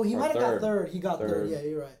 Oh, he Or might have got third. third. He got third. Third. Yeah,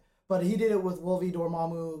 you're right. But he did it with Wolvie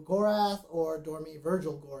Dormammu Gorath or Dormy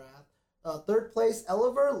Virgil Gorath. 3rd place,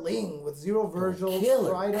 Eliver Ling with Zero Virgil Killer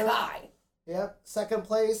Strider. Kai. Yep. Second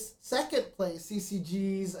place,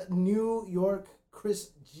 CCG's New York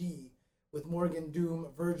Chris G with Morgan Doom,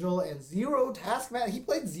 Virgil, and Zero Taskmaster. He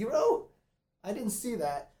played Zero? I didn't see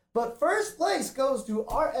that. But first place goes to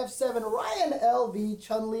RF7 Ryan LV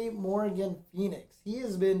Chun-Li Morgan Phoenix. He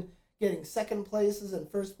has been getting second places and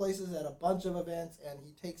first places at a bunch of events, and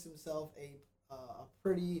he takes himself a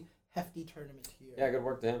pretty hefty tournament here. Yeah, good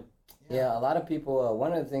work to him. Yeah, a lot of people.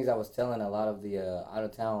 One of the things I was telling a lot of the out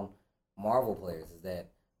of town Marvel players is that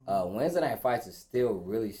Wednesday Night Fights is still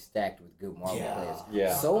really stacked with good Marvel players.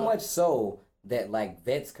 Yeah. So much so that like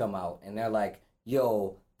vets come out and they're like,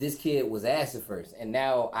 "Yo, this kid was ass at first, and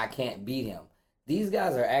now I can't beat him." These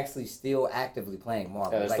guys are actually still actively playing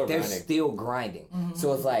Marvel. Yeah, they're they're still still grinding.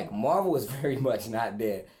 So it's like Marvel is very much not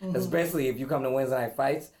dead. Especially if you come to Wednesday Night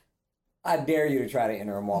Fights, I dare you to try to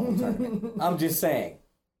enter a Marvel tournament. I'm just saying.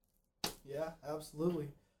 Yeah, absolutely.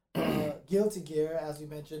 Guilty Gear, as we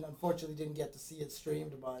mentioned, unfortunately didn't get to see it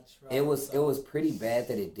streamed much. Right? It was pretty bad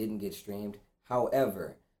that it didn't get streamed.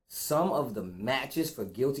 However, some of the matches for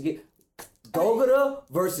Guilty Gear, Gogeta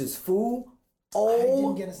versus Fu.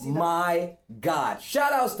 Oh didn't get to see that. my God!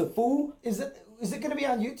 Shout outs to Fu. Is it going to be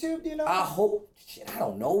on YouTube? Do you know? I hope. Shit, I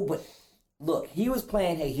don't know, but look, he was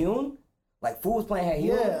playing Haehyun, like Fu was playing Haehyun,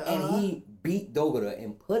 Yeah, and he beat Gogeta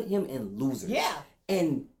and put him in losers. Yeah.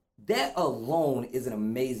 and that alone is an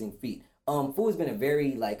amazing feat. Fu has been a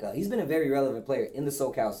very he's been a very relevant player in the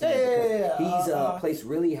SoCal scene Yeah. because he's placed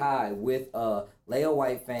really high with Leo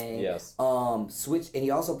Whitefang. Yes. Switched, and he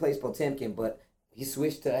also plays Potemkin, but he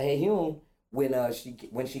switched to Haehyun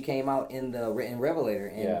when she came out in Revelator,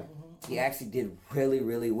 and Yeah. he actually did really,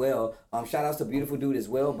 really well. Shout outs to Beautiful Dude as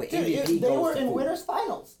well, but Dude, MVP they goes were to in Fu. winners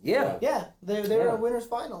finals. Yeah. Yeah, they were in winners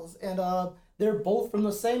finals, and they're both from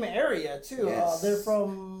the same area too. Yes. They're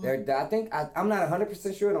from. I think I'm not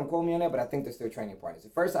 100% sure. Don't quote me on that, but I think they're still training partners.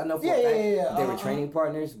 At first, I know for a Yeah, fact yeah, yeah. they were training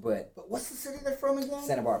partners, but But what's the city they're from again?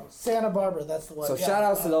 Santa Barbara. Santa Barbara, that's the one. So yeah. shout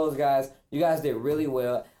outs to those guys. You guys did really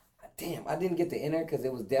well. Damn, I didn't get to enter because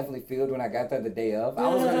it was definitely filled when I got there the day of. I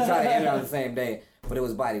was gonna try to enter on the same day, but it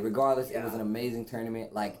was body. Regardless, it was an amazing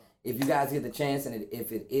tournament. Like, if you guys get the chance and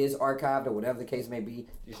if it is archived or whatever the case may be,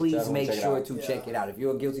 please definitely make check it sure out. to check it out. If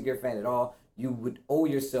you're a Guilty Gear fan at all, you would owe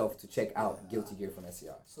yourself to check out Guilty Gear from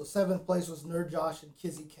SCR. So 7th place was Nerd Josh and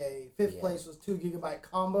Kizzy K. 5th Yeah. place was 2 Gigabyte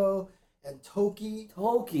Combo and Toki.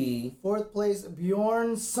 Toki. 4th place,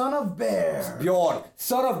 Bjorn, Son of Bear. Bjorn,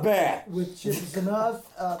 son of bear. With Chips Enough.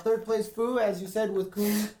 3rd place, Fu, as you said, with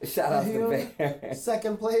Kun. Shout out to Hyun. Bear.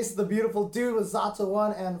 2nd place, The Beautiful Dude with Zato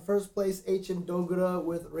 1. And 1st place, H and Dogura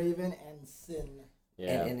with Raven and Sin.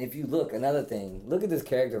 Yeah. And if you look, another thing, look at this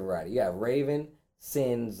character variety. You got Raven,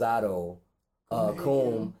 Sin, Zato,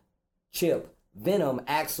 Coom, Chip, Venom,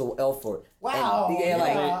 Axel, Elford. Wow. And, Yeah,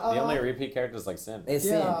 like, the only repeat character is like Sin. it's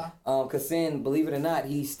Yeah. Sin. Cause Sin, believe it or not,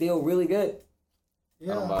 he's still really good. I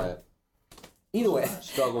don't buy it. Either way.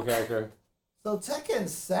 Struggle character. So Tekken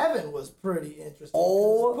 7 was pretty interesting.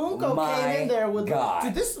 Oh 'cause Punko my came in there with God.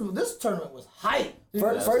 dude. This tournament was hype. Dude,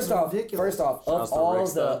 this First was off, ridiculous. Shouts of to all Rick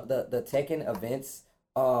Stubb. the Tekken events,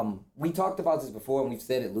 we talked about this before and we've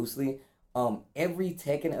said it loosely. Every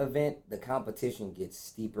Tekken event, the competition gets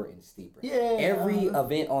steeper and steeper. Yeah. Every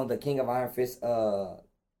event on the King of Iron Fist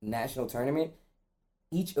national tournament,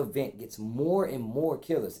 each event gets more and more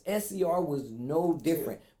killers. SCR was no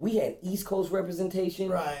different. We had East Coast representation.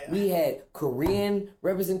 Right. We had Korean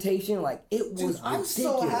representation. Like, it was Dude, I'm ridiculous.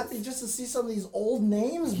 so happy just to see some of these old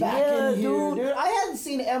names back Yeah, in here, dude. dude. I hadn't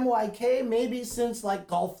seen MYK maybe since like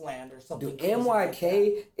Golfland or something. Dude, crazy like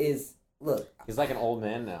MYK is, look, He's like an old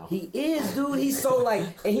man now. he is, dude. He's so like,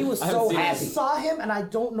 and he was I haven't so seen that. I happy. saw him and I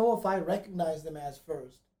don't know if I recognized him as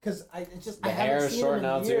first because I The hair is short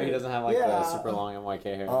now too. He doesn't have like the super long MYK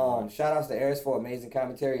hair. Shout outs to Eris for amazing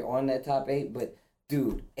commentary on that top 8. But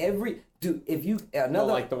dude, if you Not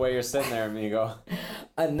another like the way you're sitting there, amigo.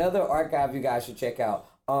 another archive you guys should check out.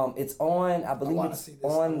 It's on, I believe wanna it's see this.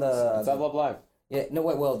 on It's the at Love Live. yeah, no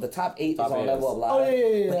wait, well the top 8 Top is on 8 Level is. Up Live. Oh,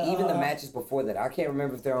 yeah. But even the matches before that, I can't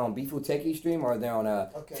remember if they're on Bifu Techie stream or they're on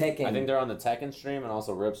Okay. Tekken. I think they're on the Tekken stream and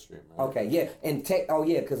also Rip stream. Right? Okay, yeah, and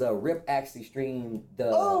because Rip actually streamed the.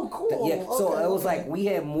 Oh, cool. So Okay, it was okay. like we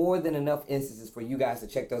had more than enough instances for you guys to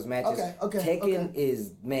check those matches. Okay, Tekken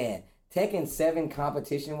is Tekken 7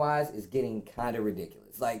 competition wise is getting kind of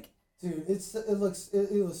ridiculous. Like, Dude, it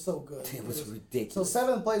was so good. it was So ridiculous.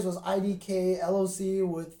 7th place was IDK LOC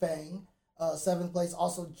with Fang. 7th place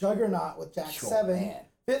also Juggernaut with Jack Sure, 7. man.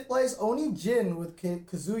 5th place Oni Jin with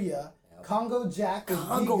Kazuya. Congo Jack with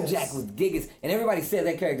Congo Gigas. Jack with Gigas, and everybody said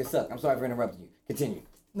that character sucked. I'm sorry for interrupting you. Continue.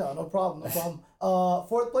 No problem.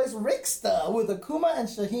 4th place Ricksta with Akuma and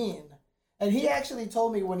Shaheen. And he actually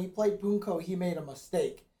told me when he played Punko, he made a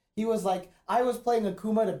mistake. He was like, I was playing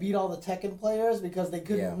Akuma to beat all the Tekken players because they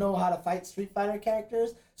couldn't know how to fight Street Fighter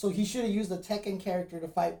characters. So he should have used a Tekken character to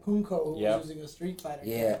fight Punko, who was using a Street Fighter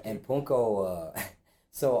character. And Punko.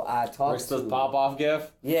 So I talked Ricksta's to pop-off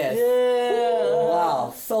gif. Yes. Yeah.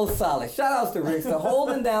 Wow, so solid. Shout outs to Ricksta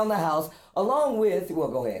holding down the house along with. Well,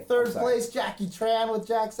 go ahead. 3rd place Jackie Tran with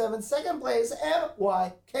Jack 7. 2nd place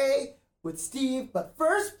MYK with Steve. But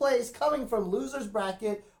 1st place coming from Losers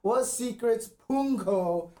Bracket was Secrets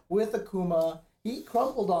Punko with Akuma. He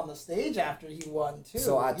crumpled on the stage after he won too.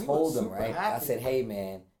 So I He told was him, super right? happy. I said, hey,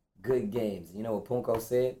 man, good games. You know what Punko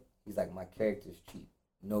said? He's like, my character's cheap.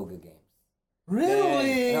 No good games.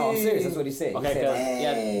 Really? No, I'm serious. That's what he said. Okay, he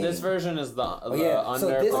said, because this version is the so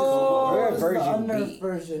unnerved this is Oh, we're this is version the B. unnerved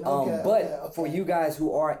version. But Okay. for you guys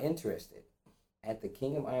who are interested, at the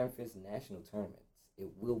King of Iron Fist national tournaments, it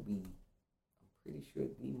will be, I'm pretty sure,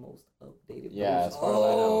 the most updated Yeah, as version. far as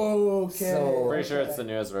I know. Oh, okay. So- Pretty sure it's the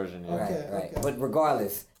newest version. Yeah. Okay. Right. But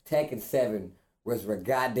regardless, Tekken 7 was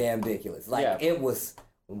goddamn ridiculous. Like, Yeah. it was,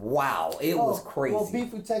 wow, it was crazy. Well,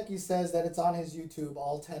 Bifuteki says that it's on his YouTube.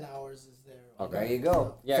 All 10 hours is there. Okay. There you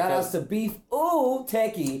go. Yeah, Shout outs 'cause- to Beef Ooh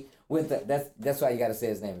Techie with the that's why you gotta say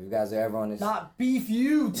his name. If you guys are ever on this, Not Beef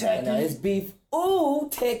You, Techie. no, it's Beef Ooh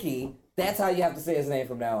Techie. That's how you have to say his name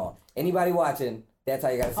from now on. Anybody watching, that's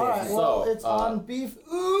how you gotta say All his right, name. well, So, it's on Beef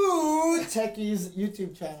Ooh Techie's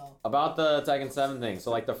YouTube channel. About the Tekken 7 thing.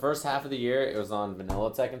 So, like, the first half of the year, it was on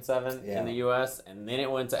vanilla Tekken 7 Yeah. in the US, and then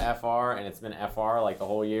it went to FR, and it's been FR, like, the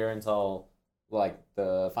whole year until, like,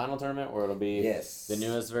 the final tournament, where it'll be Yes. the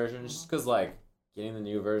newest version. Just because, like, getting the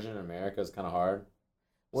new version in America is kind of hard.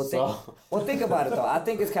 Well, So- think about it though. I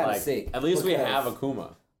think it's kind of Like, sick. at least we because- have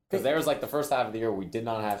Akuma. Because there was, like, the first half of the year, we did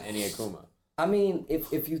not have any Akuma. I mean,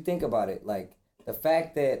 if you think about it, like the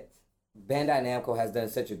fact that Bandai Namco has done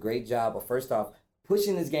such a great job of first off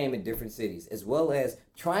pushing this game in different cities, as well as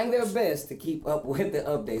trying their best to keep up with the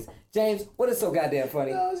updates. James, what is so goddamn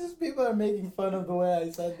funny? No, it's just people are making fun of the way I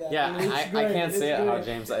said that. Yeah, I can't say it how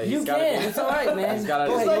James. You can. It's all right, man. He's gotta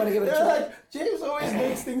Go ahead. Like, You want to give it a they're try? like, James always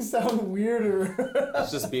makes things sound weirder.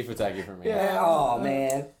 It's just beef attacky for me. Yeah. Oh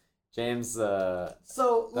man. James, So that was a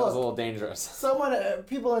look, little dangerous. someone,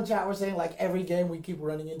 people in chat were saying like every game we keep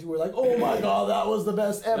running into, we're like, oh my god, that was the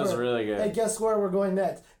best ever. That was really good. Hey, guess where we're going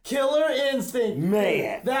next? Killer Instinct.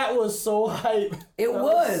 Man. That was so hype. It That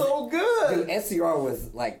was. so good. Dude, SCR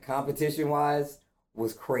was like competition wise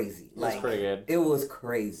was crazy. It was Like pretty good. it was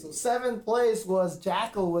crazy. 7th place was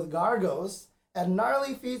Jackal with Gargos and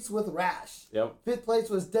Gnarly Feats with Rash. Yep. 5th place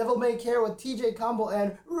was Devil May Care with TJ Combo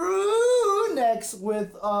and Runex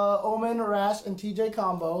with Omen, Rash, and TJ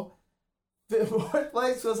Combo. 4th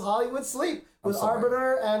place was Hollywood Sleep with I'm sorry.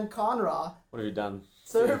 Arbiter and Conra. What have you done?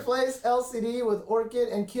 3rd place LCD with Orchid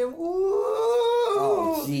and Kim Woo.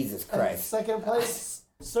 Oh Jesus And Christ. 2nd place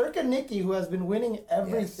Circa Nikki, who has been winning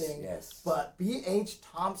everything. Yes. But BH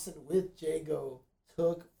Thompson with Jago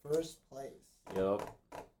took 1st place. Yep.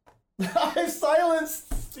 I've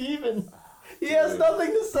silenced Steven. He has Dude. nothing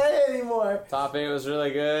to say anymore. Top 8 was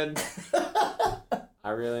really good. I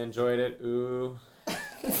really enjoyed it. Ooh.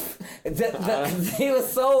 He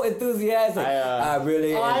was so enthusiastic. I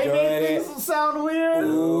really I enjoyed make it. things sound weird.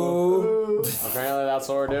 Ooh. Apparently that's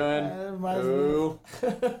what we're doing. reminds me. Ooh.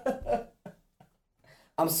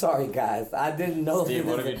 I'm sorry, guys. I didn't know. Steve, this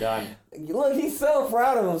what have you done? Look, he's so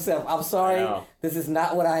proud of himself. I'm sorry. I know. This is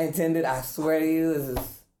not what I intended. I swear to you, this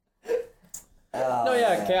is. No,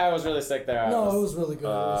 yeah, KI was really sick there. I No, it was really good. It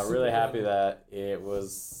was super really happy good. that it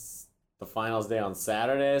was the finals day on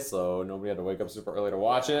Saturday, so nobody had to wake up super early to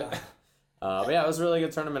watch it. But yeah, it was a really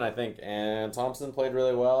good tournament, I think. And Thompson played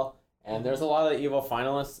really well. And there's a lot of Evo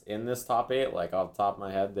finalists in this top 8. Like, off the top of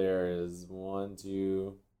my head, there is 1,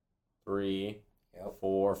 2, 3, Yep.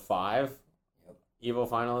 4, 5 Evo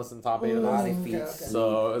finalists in top 8 of Body them. feats.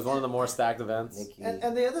 So it was one of the more stacked events. Nikki.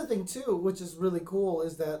 And the other thing too, which is really cool,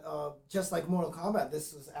 is that just like Mortal Kombat,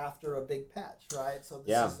 this was after a big patch, right? So this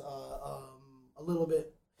Yeah. is a little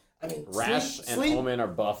bit. I mean, Rash and Omen are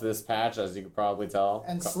buff this patch, as you could probably tell.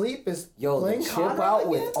 and Sleep is Yo, the playing chip Conrad out again?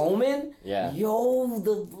 with Omen. Yeah. Yo,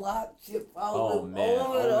 the block chip out Oh, with man,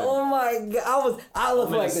 Omen. Omen. Oh my god, I look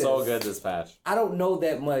Omen like is this. so good this patch. I don't know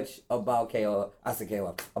that much about KO. I said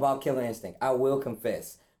KO about Killer Instinct. I will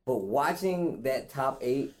confess, but watching that top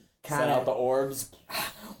 8 Set kind out the of orbs.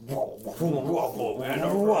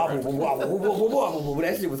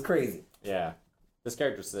 that shit was crazy. Yeah. This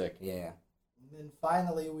character's sick. Yeah. And then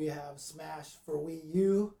finally we have Smash for Wii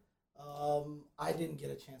U. I didn't get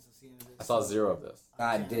a chance to see any of this. I saw 0 of this.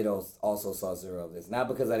 I did also saw 0 of this. Not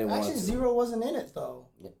because I didn't want Actually, to. Zero wasn't in it though.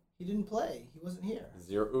 Yeah. He didn't play. He wasn't here.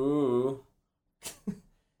 0. Ooh.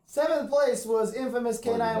 7th place was Infamous What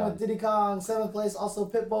have you K9 done? with Diddy Kong. 7th place also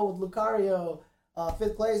Pitbull with Lucario.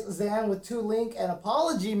 5th place Zan with 2 Link and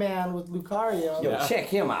Apology Man with Lucario. Yo, Yeah. check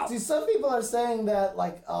him out. See, some people are saying that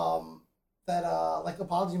like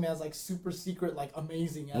Apology Man's like super secret, like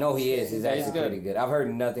amazing. at No, this he is. game. He's Yeah, actually he's good. pretty good. I've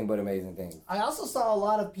heard nothing but amazing things. I also saw a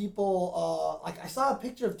lot of people. Like I saw a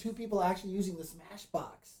picture of 2 people actually using the Smash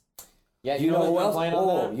box. Yeah, You know who's who been else? playing Oh,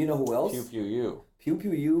 on that? you know who else? Pew Pew You. Pew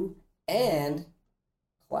Pew You and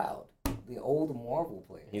Cloud, the old Marvel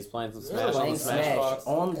player. He's playing some Really? Smash on Playing the Smash Smash box.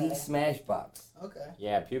 on the Okay. Smash box. Okay.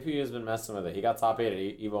 Yeah, Pew Pew has been messing with it. He got top 8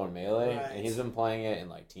 at Evo and Melee, Right. and he's been playing it in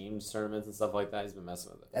like teams tournaments and stuff like that. He's been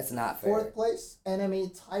messing with it. That's not fair. 4th place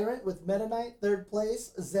Enemy Tyrant with Meta Knight. 3rd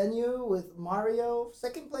place Zenu with Mario.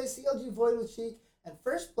 2nd place CLG Void with Sheik. And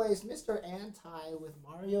 1st place Mr. Anti with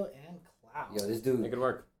Mario and Cloud. Yo, this Make dude it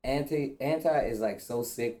work. Anti is like so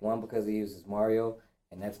sick. One because he uses Mario,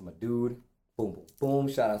 and that's my dude. Boom, boom, boom.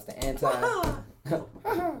 Shout outs to Anti.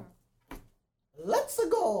 Let's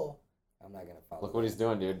go. I'm not gonna follow. Look what he's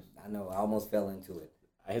doing, dude. I know. I almost fell into it.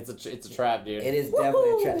 It's a trap, dude. It is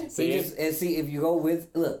definitely a trap. See? And see, if you go with,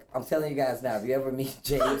 look, I'm telling you guys now, if you ever meet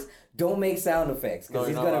James, don't make sound effects No, because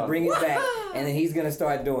he's you're not gonna allowed. bring it back, and then he's gonna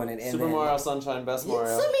start doing it. And Super then, Mario Sunshine, best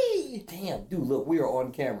Mario. It's me. Damn, dude, look, we are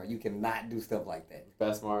on camera. You cannot do stuff like that.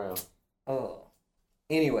 Best Mario. Oh.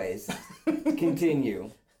 Anyways,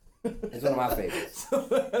 continue. It's one of my favorites.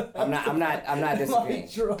 I'm not disagreeing.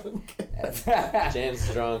 Drunk. James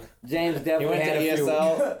is drunk. James He definitely went to had a few.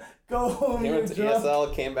 ESL. Go home. He You're went to drunk.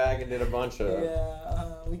 ESL, came back and did a bunch of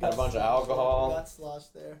We Had a bunch of sloshed there. alcohol. We got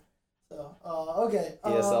sloshed there. So, okay.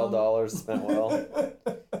 ESL dollars spent well.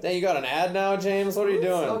 Dang, you got an ad now, James? What are you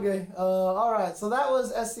doing? Okay. All right. So that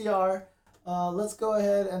was SCR. Let's go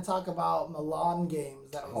ahead and talk about Milan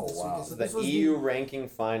games. That was Oh, this wow. weekend. So The this was EU ranking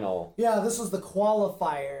final. yeah, this was the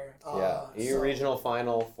qualifier. EU so- regional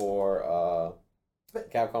final for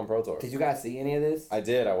Capcom Pro Tour. Did you guys see any of this? I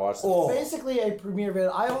did. I watched it. Oh. Basically a premiere video.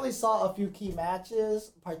 I only saw a few key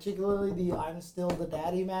matches, particularly the I'm Still the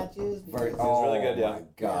Daddy matches. because- really good, yeah. My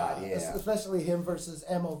God, yeah. Especially him versus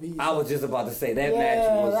MOV. I was just about to say that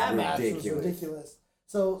match was ridiculous.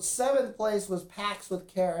 So 7th place was Pax with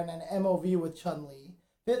Karen and MOV with Chun-Li.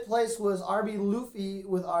 5th place was RB Luffy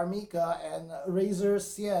with Armika and Razor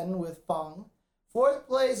Cien with Fang. 4th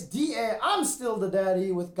place, DA, I'm Still the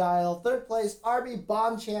Daddy with Guile. 3rd place, RB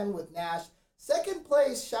Bonchan with Nash. 2nd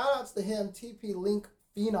place, shoutouts to him, TP Link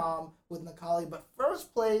Phenom with Nakali. But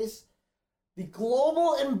 1st place, the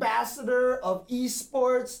global ambassador of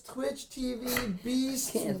esports, Twitch TV,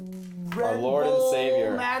 Beast, Red Our Lord and Bull,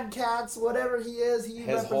 Savior. Mad Cats, whatever he is, he His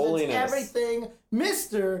represents Holiness. everything.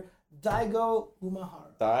 Mr. Daigo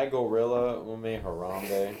Umehara. Dai Gorilla Ume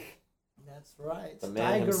Harambe. That's right. The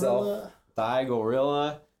man Dai himself. Gorilla. Dai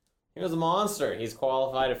Gorilla. He was a monster. He's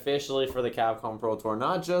qualified officially for the Capcom Pro Tour,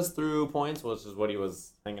 not just through points, which is what he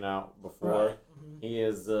was hanging out before. Right. He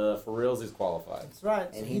is, for reals, he's qualified. That's right.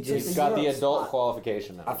 And So he took just He's got the Europe adult spot.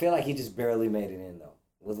 qualification now. I feel like he just barely made it in though.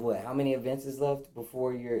 With what? How many events is left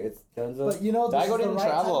before it's done? But you know, this Daigo is the didn't right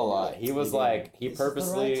travel a time to do lot. it. He was He like, he This is the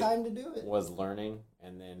purposely right time to do it. was learning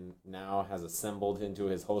and then now has assembled into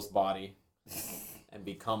his host body and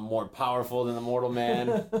become more powerful than the mortal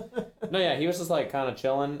man. No, yeah, he was just like kind of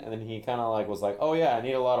chilling and then he kind of like was like, oh yeah, I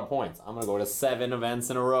need a lot of points. I'm going to go to 7 events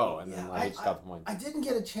in a row. And then like, he just got the points. I didn't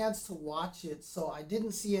get a chance to watch it, so I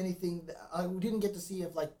didn't see anything. I didn't get to see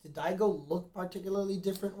if did Daigo look particularly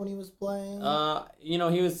different when he was playing? You know,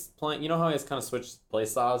 he was playing, you know how he has kind of switched play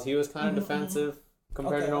styles? He was kind of defensive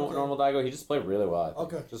compared Okay, to okay. normal Daigo. He just played really well. I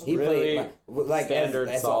think. Okay. Just He really played like standard,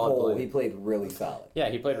 as a solid whole. play. He played really solid. Yeah,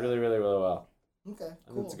 he played really, really, really well. Okay,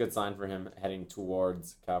 And cool. it's a good sign for him heading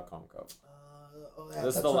towards Capcom Cup. Yeah,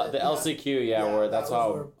 This is that's right, the yeah. LCQ, where that's that was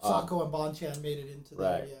how. where Sako and Bonchan made it into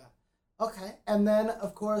there. right. Yeah. Okay, and then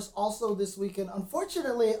of course also this weekend.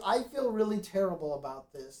 Unfortunately, I feel really terrible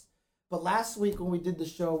about this. But last week when we did the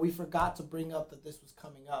show, we forgot to bring up that this was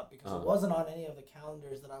coming up because it wasn't on any of the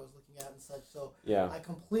calendars that I was looking at and such. So Yeah. I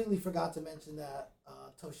completely forgot to mention that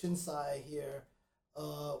Toshinsai here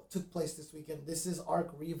took place this weekend. This is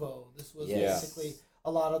Arc Revo. This was Yes. basically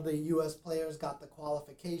a lot of the U.S. players got the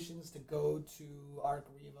qualifications to go to Arc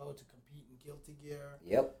Revo to compete in Guilty Gear.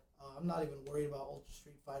 Yep. I'm not even worried about Ultra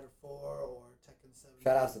Street Fighter 4 or Tekken 7.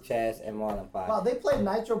 Shout outs to Chaz and Marlon Pie. Wow, they played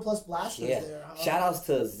Nitro plus Blasters Yeah. there. Huh? Shout outs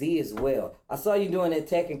to Z as well. I saw you doing that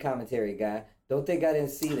Tekken commentary, guy. Don't think I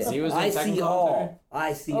didn't see that. Z was in I Tekken see commentary? all.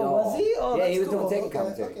 I see Oh, all. was he? Oh, yeah, that's he was cool. doing Tekken Okay,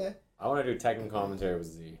 commentary. Okay. I want to do Tekken commentary with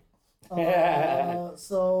Z.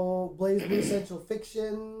 So Blaze Blue Central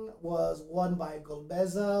Fiction was won by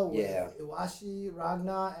Golbeza with Yeah. Iwashi,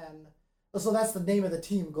 Ragna, and so that's the name of the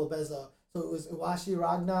team, Golbeza. So it was Iwashi,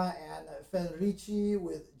 Ragna, and Fenrichi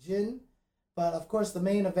with Jin. But of course, the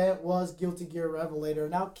main event was Guilty Gear Revelator.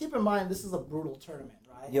 Now, keep in mind, this is a brutal tournament,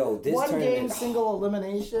 right? Yo, this one tournament- game, single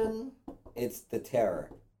elimination. It's the terror.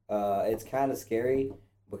 It's kind of scary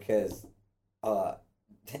because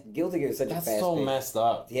Guilty Gear is such That's a fast so pace. messed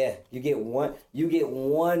up. Yeah, you get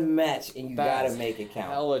one match and you That's gotta make it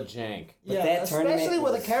count. hella jank. But Yeah, that especially tournament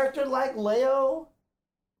with a was- character like Leo.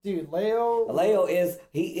 Dude, Leo is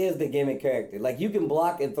the gimmick character. Like you can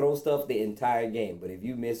block and throw stuff the entire game, but if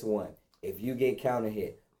you miss one, if you get counter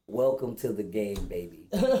hit, welcome to the game, baby.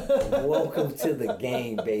 Welcome to the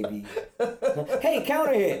game, baby. Hey,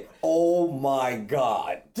 counter hit. Oh my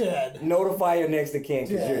God. dead. Notify your next of kin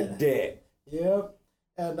because you're Dead. dead. Yep.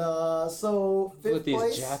 And so fifth With these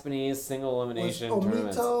place Japanese single was elimination Omito.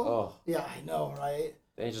 tournaments. Oh, Yeah, I know, right?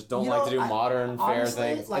 they just don't You like know, to do I- modern, fair honestly,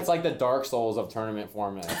 things. like- It's like the Dark Souls of tournament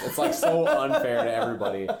formats. It's like so unfair to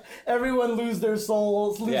everybody. Everyone loses their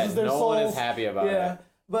souls. Yeah, Loses their no souls. one is happy about Yeah, it.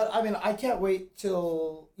 but I mean, I can't wait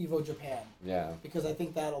till Evo Japan Yeah. because I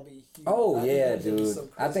think that'll be huge. Oh I think yeah, there's gonna be dude. some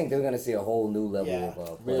I think crazy- they're gonna see a whole new level Yeah. of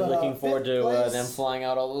play. Really But, looking forward fifth to place- them flying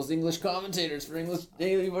out all those English commentators for English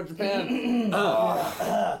Daily for Japan.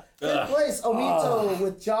 Fifth place, Omito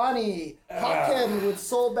with Johnny, Haken with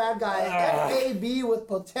Soul Bad Guy, FAB with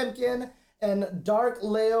Potemkin, and Dark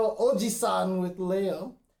Leo Ojisan with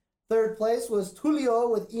Leo. Third place was Tulio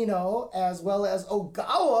with Ino, as well as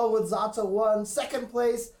Ogawa with Zato 1. Second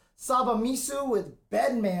place, Sabamisu with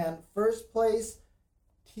Bedman. First place,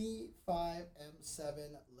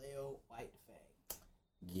 T5M7 Leo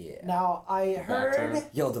Whitefang. Yeah. Now I heard. turn.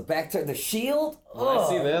 Yo, the back turn, the shield. When I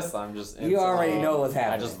see Ugh. this, I'm just. You already know what's I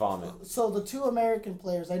happening. just vomit. So the two American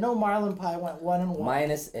players, I know Marlon Pie went 1-1.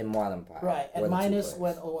 Minus and Marlon Pie. Right, were and the two Minus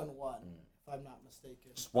players. went 0-1, if I'm not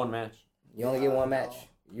mistaken. Just one match. You only get one match.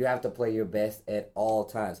 You have to play your best at all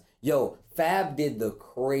times. Yo, Fab did the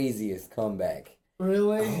craziest comeback.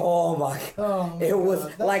 Really? Oh my god. Oh my It was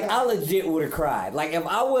God. like I legit would have cried. Like if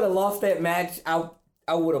I would have lost that match,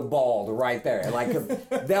 I would have bawled right there. Like 'cause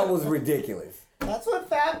that was ridiculous. That's what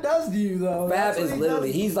Fab does to you, though. Fab That's what is he literally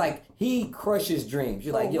does. he's like he crushes dreams.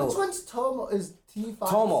 You're like, yo, Which one's Tomo? Is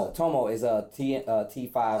T5? Tomo is a T5.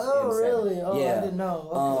 Oh, M7. really? Oh, yeah. I didn't know.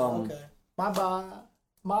 Okay, okay. My bye.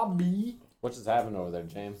 My B. What just happened over there,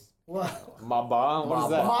 James? What? My ba? What is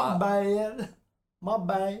that? My bad. My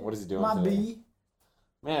bad. What is he doing My today? B.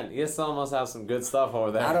 Man, ESL must have some good stuff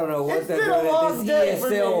over there. I don't know what It's they're been doing a at long this day for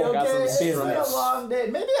me, ESL Got some okay? It's been a business. long day.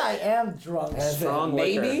 Maybe I am drunk. Strong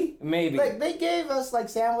maybe, maybe. Like they gave us like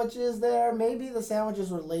sandwiches there. Maybe the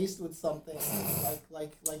sandwiches were laced with something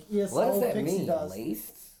like ESL What does that Pixie mean? does.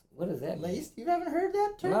 Laced? What does that mean? Laced? You haven't heard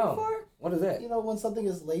that term No. before? What is that? You know when something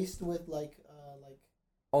is laced with like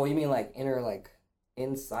Oh, you mean like inner, like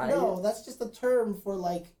inside? no, it? that's just a term for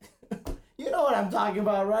like you know what I'm talking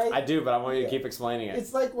about, right? I do, but I want you to keep explaining it.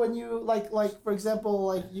 It's like when you like for example,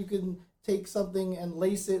 like you can take something and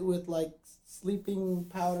lace it with like sleeping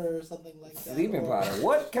powder or something like that. Sleeping or- powder.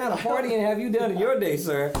 What kind of partying have you done in your day,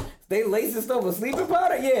 sir? They lacing stuff with sleeping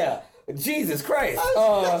powder? Yeah. Jesus Christ. I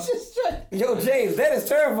was just trying. Yo, James, that is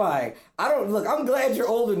terrifying. I don't look. I'm glad you're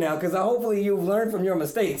older now, because hopefully you've learned from your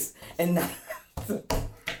mistakes. And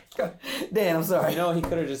Dan, I'm sorry. You know, he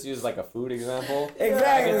could have just used like a food example.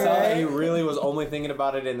 Exactly. I could tell that right? he really was only thinking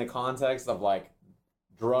about it in the context of like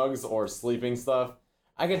drugs or sleeping stuff.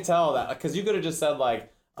 I could tell that because you could have just said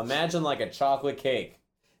like, imagine like a chocolate cake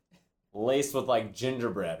laced with like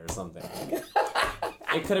gingerbread or something.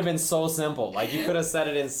 It could have been so simple. Like you could have said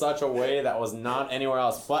it in such a way that was not anywhere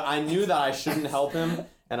else. But I knew that I shouldn't help him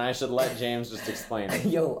and I should let James just explain it.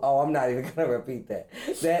 Yo, I'm not even gonna repeat that.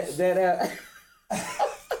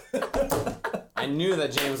 I knew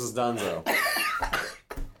that James was donezo.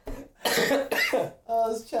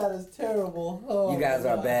 Oh, this chat is terrible. Oh, You guys my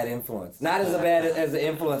are a God. bad influence. Not as bad as the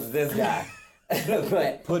influence as this guy.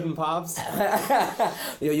 But Puddin' Pops?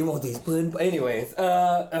 yo, you want these pudding? Anyways,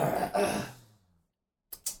 And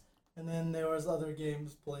then there was other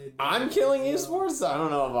games played. I'm killing esports? I don't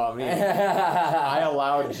know about me. I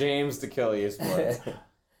allowed James to kill esports.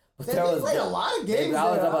 They played a lot of games. I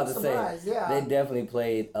was there. about I'm to surprised. say, Yeah. they definitely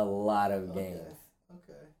played a lot of games.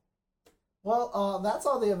 Okay. Well, that's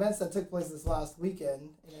all the events that took place this last weekend.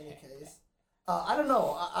 In any case, I don't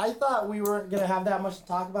know. I thought we weren't gonna have that much to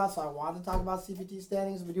talk about, so I wanted to talk about CPT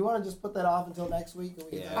standings. But do you want to just put that off until next week? And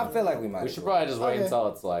we can I feel like we might. We should probably just wait Okay. until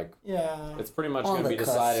it's like, Yeah. it's pretty much On going to the be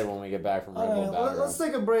cusp. decided when we get back from All Rainbow right, Battleground. let's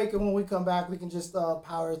take a break, and when we come back, we can just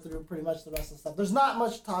power through pretty much the rest of the stuff. There's not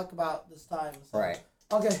much to talk about this time. So. Right.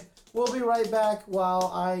 Okay, we'll be right back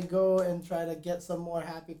while I go and try to get some more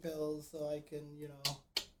happy pills so I can,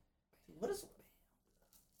 what is?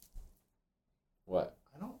 What?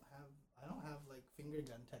 I don't have like finger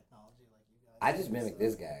gun technology like you guys. I just do, mimicked so-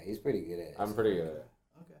 this guy. He's pretty good at it. I'm pretty good at Okay. it.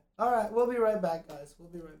 Okay. All right, we'll be right back, guys. We'll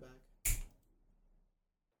be right back.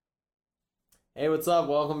 Hey, what's up?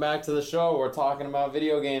 Welcome back to the show. We're talking about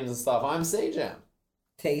video games and stuff. I'm Sajam.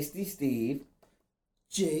 Tasty Steve.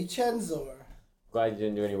 Jay Chenzor. Glad you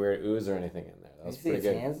didn't do any weird ooze or anything in there. That was Did you pretty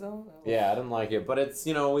say good. Chanzo? Yeah, I didn't like it, but it's,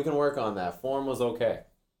 we can work on that. Form was okay.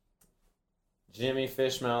 Jimmy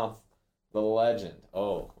Fishmouth, the legend.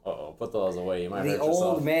 Oh, put those away. You might The hurt old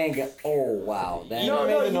yourself. man got. Oh wow. That, You know-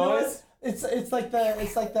 made the you know noise? what? It's like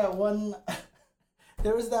that one.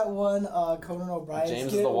 There was that one Conan O'Brien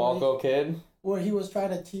James skit is the where he- Walco kid. where he was trying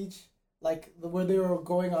to teach where they were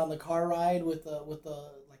going on the car ride with the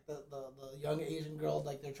young Asian girl,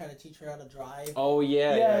 like they're trying to teach her how to drive. Oh,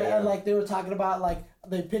 yeah. And like they were talking about like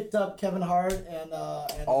they picked up Kevin Hart and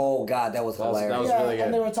oh god, that was That was- hilarious. that was yeah, really good.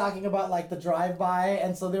 and they were talking about like the drive-by,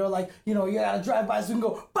 and so they were like, you gotta drive by so you can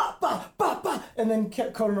go ba ba ba ba, and then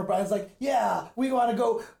Conan O'Brien's like, yeah, we want to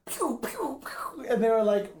go pew pew pew, and they were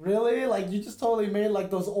like, really? Like you just totally made like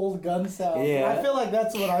those old gun sounds. Yeah. I feel like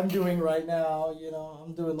that's what I'm doing right now.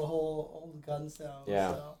 I'm doing the whole old gun sound.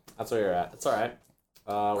 Yeah. So. That's where you're at. It's all right.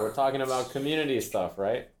 We're talking about community stuff,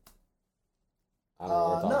 right? I don't know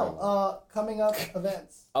what we're talking about. Coming up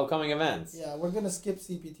events. Upcoming events. Yeah, we're gonna skip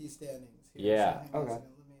CPT standings. Here. Yeah. So hang on a Okay. second.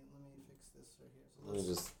 Let me fix this right here. So Let me let's-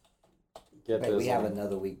 just get Wait, this we have on.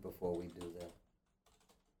 another week before we do that.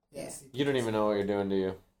 yeah, yeah. CPT You don't even know what you're doing, do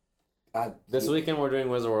you? This weekend we're doing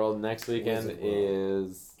Wizard World. Next weekend Wizard World.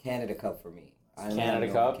 is Canada Cup for me.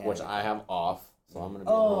 Canada Cup, which I have off, so I'm gonna be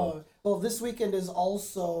at home. Oh, well, this weekend is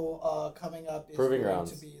also coming up. Is Proving going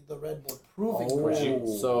Grounds. to be the Red Bull Proving Oh.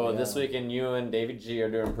 Grounds. So yeah. this weekend, you and David G are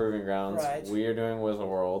doing Proving Grounds. Right. We are doing Wizard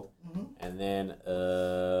World, and then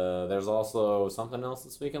there's also something else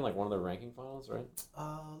this weekend, like one of the ranking finals, right?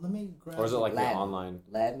 Let me grab. Or is it like Latin. the online?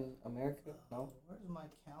 Latin America? No. Where's my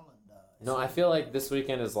calendar? No, I feel like this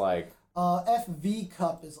weekend is like FV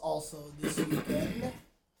Cup is also this weekend.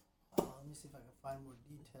 Let me see if I can find more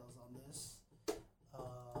details on this.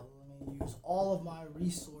 Let me use all of my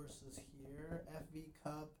resources here. FV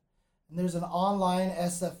Cup. And there's an online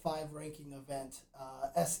SF5 ranking event,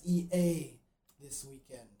 SEA, this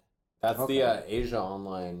weekend. that's Okay. the Asia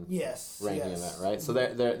Online Yes. ranking yes. event, right? So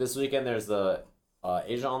there this weekend there's the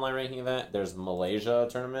Asia Online ranking event. There's Malaysia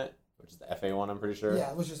tournament, which is the FA one, I'm pretty sure.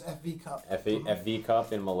 Yeah, which is FV Cup. FV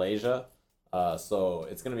Cup in Malaysia. So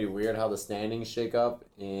it's gonna be weird how the standings shake up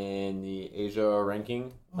in the Asia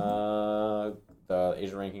ranking, the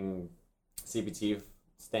Asia ranking CPT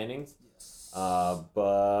standings. Yes.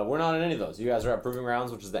 But we're not in any of those. You guys are at Proving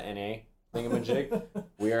Grounds, which is the NA thingamajig.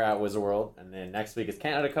 We are at Wizard World, and then next week is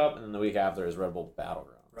Canada Cup, and then the week after is Red Bull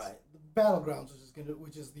Battlegrounds. Right. The Battlegrounds,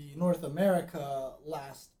 which is the North America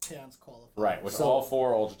last chance qualifier. Right, which So- all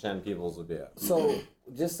 4 Ultra 10 peoples would be at. So,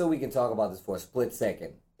 just so we can talk about this for a split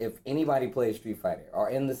second, if anybody plays Street Fighter or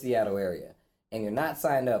in the Seattle area and you're not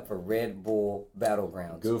signed up for Red Bull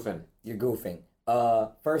Battlegrounds, Goofing. you're goofing.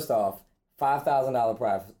 First off,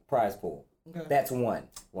 $5,000 prize pool. Okay. That's one.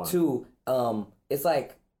 One. Two, it's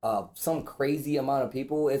like some crazy amount of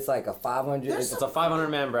people. It's like a 500. There's It's a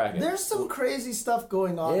 500-man bracket. There's some crazy stuff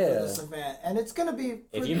going on Yeah. for this event, and it's gonna be.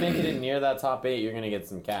 If you make it in near that top 8, you're gonna get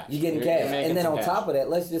some cash. You're getting You're cash. making And then some on cash. top of that,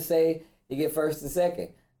 let's just say you get first and second.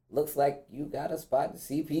 Looks like you got a spot in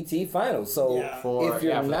CPT finals. So Yeah. for if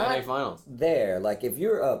you're for the not NA finals. there, like if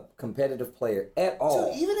you're a competitive player at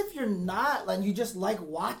all, So even if you're not, like you just like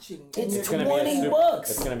watching, and It's you're- It's gonna be $20 a super,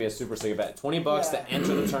 bucks. It's gonna be a super sick event. $20 Yeah. to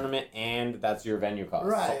enter the tournament, and that's your venue cost.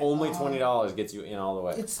 Right. So only $20 gets you in all the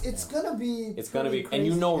way. it's gonna be. It's gonna be, pretty and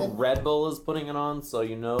you crazy. know And- Red Bull is putting it on, so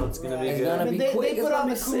you know it's gonna be Right. good. gonna I mean, be they, quick. they It's put on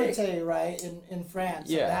gonna the be sick. Kumite, right, in France.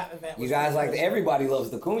 So Yeah. that event was you guys really like crazy. everybody loves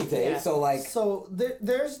the Kumite. Yeah. So like So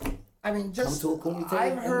there's. I mean, just Come to a Kumite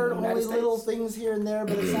I've in heard the United only little States. things here and there,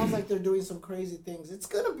 but it sounds like they're doing some crazy things. It's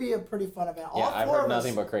gonna be a pretty fun event. Yeah, All I've four heard of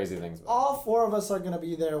nothing us, but crazy things. About all 4 of us are gonna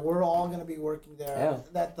be there. We're all gonna be working there. Yeah.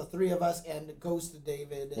 That the 3 of us and goes to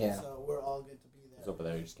David, and Yeah. so we're all going to be It's there. over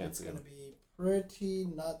there, you just can't It's see gonna them. be pretty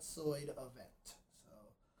nutsoid event.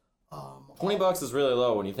 So, $20 is really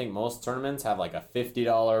low when you think most tournaments have like a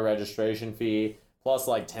 $50 registration fee plus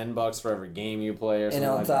like $10 for every game you play or and something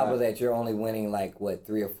on like top that. of that, you're only winning like what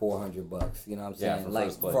 $300 or $400. You know what I'm Yeah, saying? for like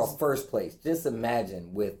first place. for first place. Just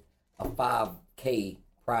imagine with a $5K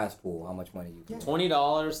prize pool, how much money you can.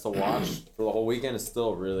 $20 to watch for the whole weekend is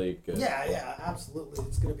still really good. yeah, absolutely.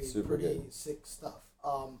 It's gonna be Super pretty good. sick stuff.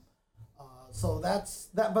 So that's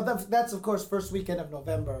that, but that's of course first weekend of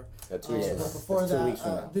November. Got 2 Yes. weeks. But before That's 2 that, weeks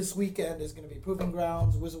from now. this weekend is going to be Proving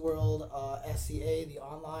Grounds, Wizard World, SCA, the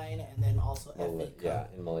online, and then also FA Cup Yeah,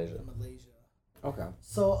 in Malaysia. in Malaysia. Okay.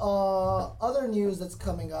 So, other news that's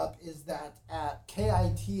coming up is that at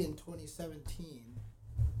KIT in 2017,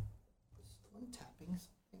 is one tapping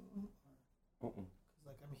something?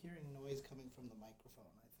 Like I'm hearing noise coming from the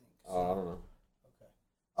microphone. I think. Oh, I don't know.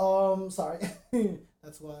 Okay. Sorry.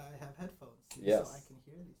 That's why I have headphones. Yes. So I can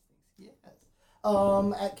hear these things. Yes.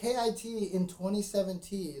 At KIT in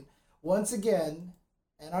 2017, once again,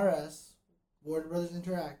 NRS, Warner Brothers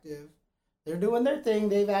Interactive, they're doing their thing.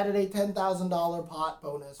 They've added a $10,000 pot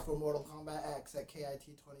bonus for Mortal Kombat X at KIT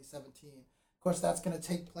 2017. Of course, that's going to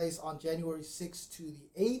take place on January 6th to the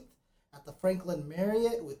 8th at the Franklin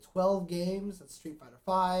Marriott with 12 games. That's Street Fighter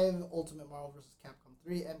V, Ultimate Marvel vs. Capcom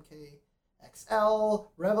 3, MKXL,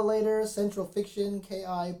 Revelator, Central Fiction,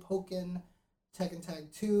 KI, Pokken, Tekken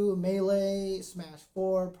Tag 2, Melee, Smash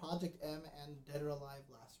 4, Project M, and Dead or Alive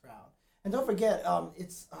Last Round. And don't forget,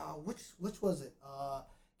 it's which was it?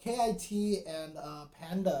 KIT and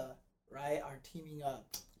Panda, right, are teaming up.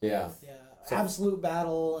 Yeah. Yeah, So- Absolute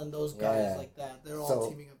Battle and those guys Yeah. like that. They're all So,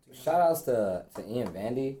 teaming up together. shout outs to Ian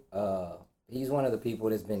Vandy. He's one of the people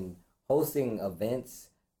that's been hosting events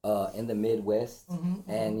in the Midwest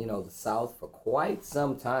and the South for quite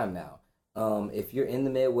some time now. If you're in the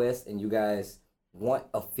Midwest and you guys want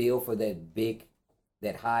a feel for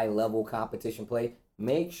that high level competition play,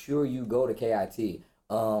 make sure you go to KIT.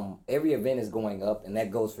 Every event is going up, and that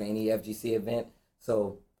goes for any FGC event.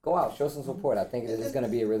 So Go out, show some support. I think it's going to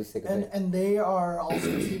be a really sick event. And they are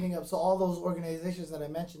also teaming up. So all those organizations that I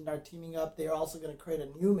mentioned are teaming up. They are also going to create a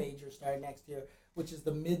new major starting next year, which is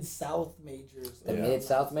the Mid-South Majors. The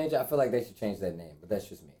Mid-South Major? I feel like they should change that name, but that's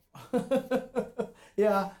just me.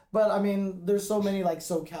 Yeah, but I mean, there's so many like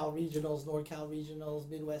SoCal regionals, NorCal regionals,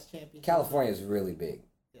 Midwest championships. California is really big.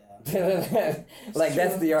 Yeah. Like,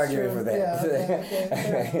 that's the argument for that. Yeah,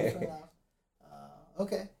 okay, fair enough.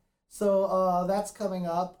 Okay. So that's coming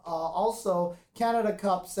up. Also, Canada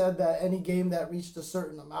Cup said that any game that reached a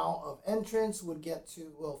certain amount of entrants would get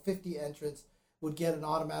 50 entrants would get an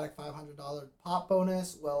automatic $500 pop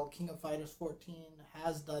bonus. Well, King of Fighters 14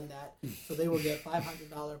 has done that, so they will get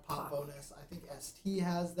 $500 pop bonus. I think ST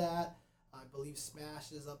has that. I believe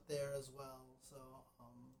Smash is up there as well. So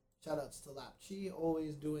shout outs to Lap Chi,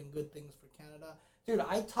 always doing good things for Canada. Dude,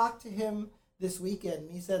 I talked to him this weekend,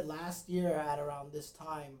 and he said last year at around this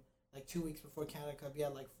time, like 2 weeks before Canada Cup, he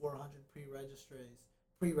had like 400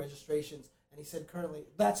 pre-registrations, and he said currently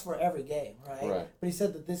that's for every game, right? But he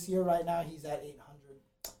said that this year, right now, he's at 800.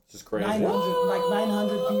 It's just crazy. 900, like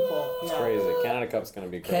 900 people. It's yeah. crazy. Canada Cup's gonna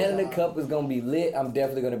be crazy. Canada Cup is going to be lit. I'm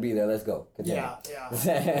definitely going to be there. Let's go. Continue. Yeah.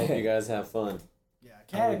 Hope you guys have fun. Yeah,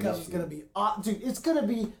 Canada Cup is gonna be, dude. It's gonna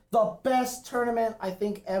be the best tournament I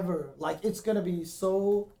think ever. Like, it's gonna be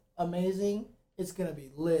so amazing. It's gonna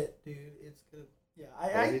be lit, dude. It's gonna. Yeah,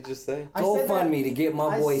 What did you just say? Go fund me to get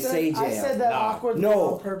my boy Sajam. I said that awkwardly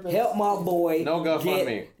on purpose. Help my boy. No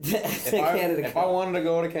GoFundMe. If I wanted to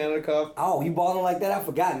go to Canada Cup. Oh, you balling like that? I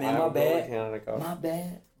forgot, man. My I would go to bad. Canada Cup. My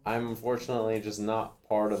bad. I'm unfortunately just not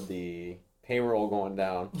part of the payroll going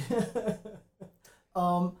down.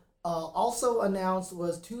 Also announced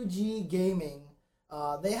was 2G Gaming.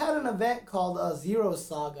 They had an event called Zero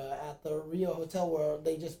Saga at the Rio Hotel where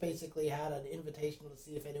they just basically had an invitational to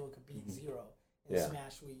see if anyone could beat Zero in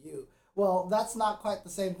Smash Wii U. Well, that's not quite the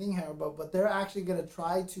same thing here, but they're actually going to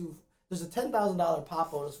try to... There's a $10,000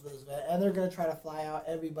 pop bonus for this event, and they're going to try to fly out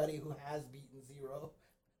everybody who has beaten Zero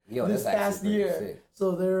this past year. Sick.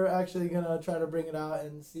 So they're actually going to try to bring it out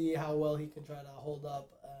and see how well he can try to hold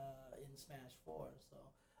up in Smash 4.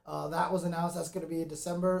 So that was announced. That's going to be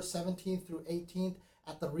December 17th through 18th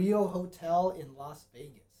at the Rio Hotel in Las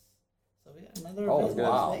Vegas. So we got another event in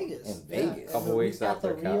Las Vegas. In Vegas. A couple weeks at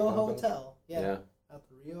after the Rio Hotel. Yeah. At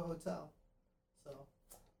the Rio Hotel. So,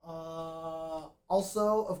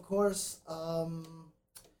 also, of course,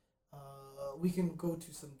 we can go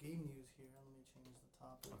to some game news here. Let me change the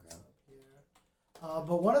topics up here.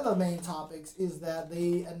 But one of the main topics is that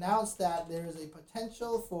they announced that there is a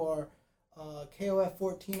potential for KOF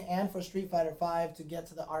 14 and for Street Fighter 5 to get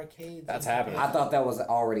to the arcades. That's happening. I thought that was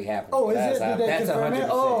already happening. Oh, is it? Did they That's confirm it? 100%.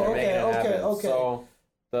 Oh, They're making it happen. okay. So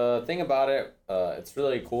the thing about it, it's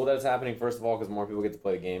really cool that it's happening. First of all, because more people get to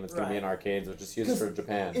play the game. It's going to be in arcades, which is huge for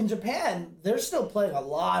Japan. In Japan, they're still playing a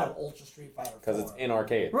lot of Ultra Street Fighter 4. Because it's in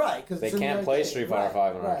arcades. Right. Because they can't play Street Fighter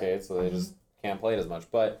 5 in arcades, so they just can't play it as much.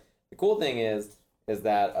 But the cool thing is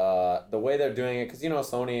that the way they're doing it, because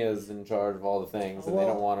Sony is in charge of all the things, and they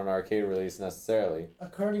don't want an arcade release necessarily.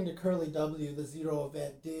 According to Curly W, the Zero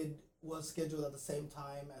event was scheduled at the same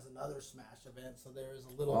time as another Smash event, so there is a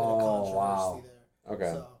little bit of controversy there.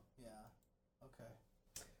 Okay. So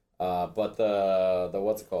okay. But the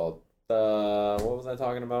what's it called? What was I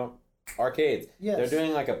talking about? Arcades. Yes. They're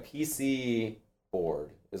doing like a PC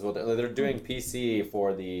board. Is what they're doing PC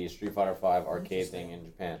for the Street Fighter 5 arcade thing in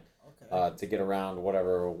Japan. To get around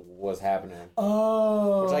whatever was happening.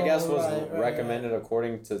 Oh. Which I guess was recommended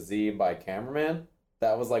according to Z by Cameraman.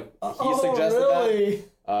 That was like, he suggested really?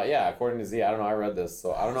 that. Yeah, according to Z. I don't know, I read this,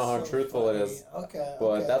 so I don't know how truthful it is. Okay.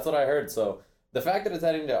 But that's what I heard. So the fact that it's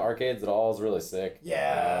heading to arcades at all is really sick.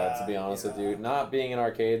 Yeah. To be honest with you. Not being in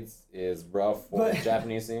arcades is rough for the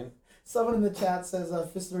Japanese scene. Someone in the chat says,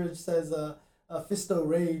 Fisto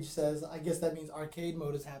Rage says, I guess that means arcade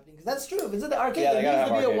mode is happening. Because that's true. If it's in the arcade, it needs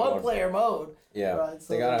to be a one-player mode. Yeah, right?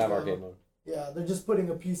 So they gotta have arcade mode. Yeah, they're just putting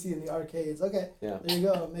a PC in the arcades. Okay, there you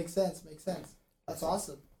go. Makes sense. That's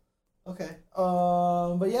awesome. Okay,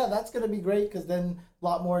 but yeah, that's going to be great because then a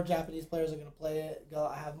lot more Japanese players are going to play it,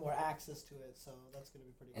 have more access to it, so that's going to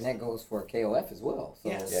be pretty exciting. And that goes for KOF as well. So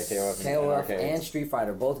yes. Yeah, KOF and Street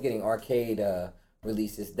Fighter both getting arcade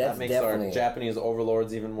releases. That makes definitely our Japanese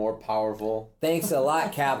overlords even more powerful. Thanks a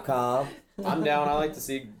lot, Capcom. I'm down. I like to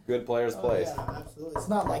see good players play. Yeah, absolutely. It's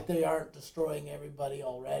not like they aren't destroying everybody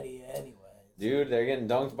already anyway. Dude, they're getting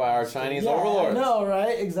dunked by our Chinese overlords. I know,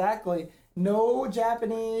 right? Exactly. No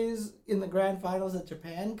Japanese in the grand finals at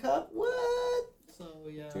Japan Cup? What? So,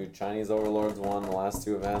 yeah. Dude, Chinese overlords won the last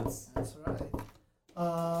two events. That's right.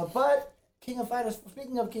 But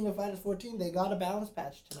speaking of King of Fighters 14, they got a balance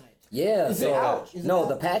patch tonight. Yeah, Is so it out? Is it no, out?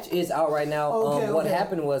 the patch is out right now. Okay, What okay.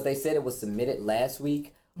 happened was they said it was submitted last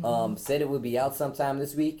week. Said it would be out sometime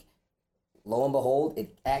this week. Lo and behold,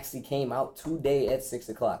 it actually came out today at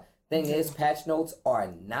 6:00. Thing is, patch notes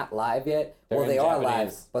are not live yet. They're They in are Japanese.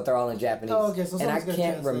 live, but they're all in Japanese. Oh, okay, so and I someone's gonna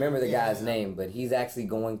can't translate remember it. the Yeah, guy's yeah. name, but he's actually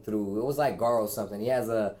going through. It was like Garo something. He has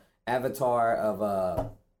a avatar of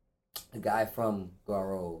the guy from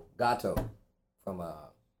Garo Gato from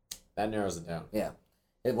That narrows it down. yeah.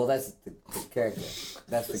 Well, that's the character.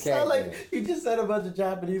 That's the It's character. not like you just said a bunch of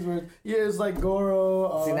Japanese words. Yeah, it's like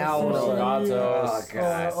Goro. See, now I wanna sushi, look. Oh,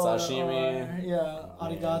 God. Sashimi. Yeah,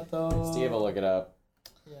 arigato. Steve will look it up.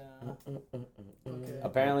 Yeah. Okay.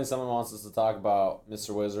 Apparently, someone wants us to talk about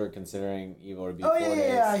Mr. Wizard considering Evo to be Oh 4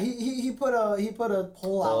 yeah, days. he put a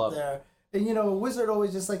poll Pull out up. there, and Wizard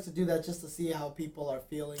always just likes to do that just to see how people are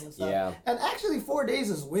feeling and stuff. Yeah. And actually, 4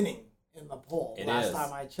 days is winning in the poll. It last is.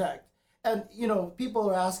 time I checked, and people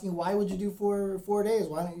are asking why would you do 4 days?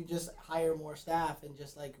 Why don't you just hire more staff and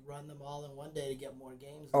just like run them all in one day to get more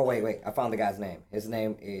games? Oh wait! I found the guy's name. His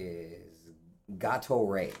name is Gato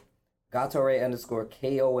Ray. Gato Ray _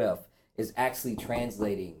 KOF is actually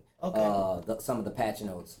translating some of the patch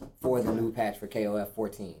notes for the new patch for KOF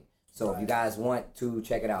 14. So if you guys want to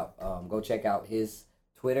check it out, go check out his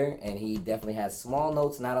Twitter, and he definitely has small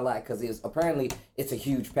notes, not a lot, because it's a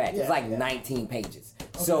huge patch. Yeah, it's like yeah. 19 pages.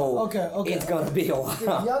 So okay, it's gonna be a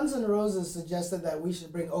while. Yuns and Roses suggested that we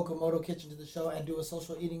should bring Okamoto Kitchen to the show and do a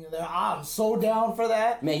social eating in there. I'm so down for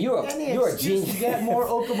that. Man, you're Any a excuse genius. to get more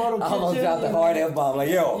Okamoto Kitchen. I almost dropped the hard F-bomb. Like,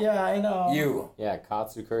 yo, Yeah, I know. you. Yeah,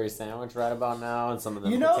 katsu curry sandwich right about now, and some of the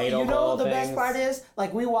You know potato bowl the best things. part is,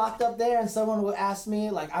 like, we walked up there and someone would ask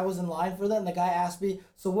me, like, I was in line for that, and the guy asked me,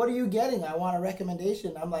 so what are you getting? I want a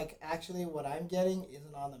recommendation. I'm like, actually, what I'm getting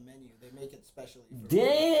isn't on the menu. They make it specially for me.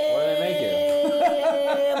 Damn. What do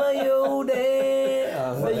they make you?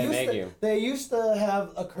 Damn. What do they make you? They used to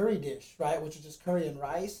have a curry dish, right, which is just curry and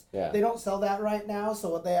rice. Yeah. They don't sell that right now, so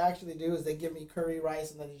what they actually do is they give me curry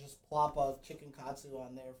rice and then they just plop a chicken katsu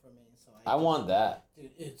on there for me. So I want that.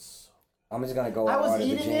 Dude, it's. I'm just gonna go I and was order the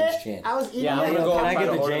eating James it. Chin. I was eating Yeah, it. I'm gonna go. Can I try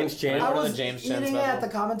get to the order James Chin? I order was the James eating Chin it at special. the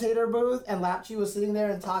commentator booth, and Lapchi was sitting there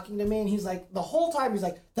and talking to me, and he's like, the whole time he's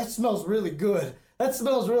like, that smells really good. That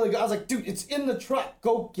smells really good. I was like, dude, it's in the truck.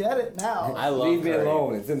 Go get it now. I love Leave me curry.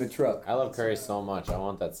 alone. It's in the truck. I love curry so much. I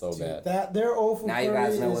want that so bad. That their Ofu Now curry you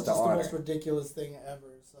guys know is what to just the order. most ridiculous thing ever.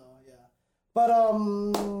 So yeah, but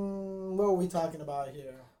what are we talking about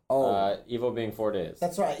here? Oh, Evo being 4 days.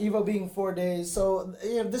 That's right, Evo being 4 days. So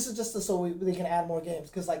this is just so they can add more games.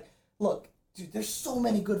 Because like, look, dude, there's so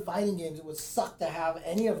many good fighting games. It would suck to have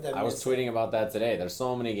any of them. I was missing. tweeting about that today. There's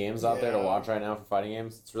so many games out there to Yeah. watch right now for fighting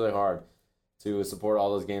games. It's really hard to support all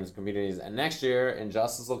those games and communities. And next year,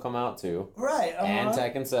 Injustice will come out too, Right. and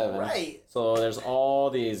Tekken 7. Right. So there's all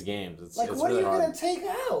these games. It's Like, it's what really are you hard. gonna take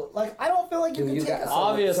out? Like, I don't feel like you Dude, can you take got- out.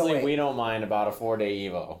 Obviously, wait. we don't mind about a 4-day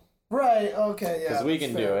Evo. Right. Okay. Yeah. 'Cause we that's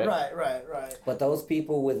can do fair. it. Right. but those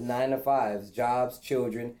people with 9 to 5s, jobs,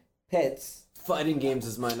 children, pets, Fighting games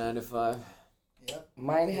is my 9 to 5. Yep.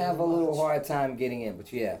 might have a little hard time getting in.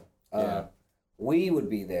 But yeah, Yeah. we would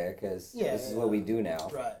be there because Yeah, this is yeah. what we do now.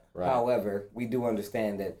 Right. Right. However, we do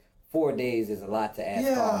understand that 4 days is a lot to ask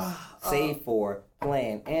Yeah, off. Save for,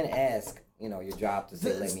 plan, and ask, your job to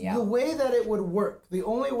say, let me The out. way that it would work, the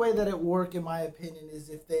only way that it would work, in my opinion, is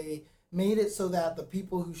if they made it so that the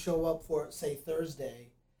people who show up for, say,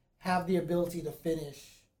 Thursday, have the ability to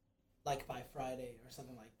finish, like, by Friday or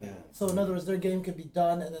something like that. So, in other words, their game could be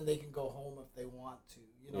done, and then they can go home if they want to.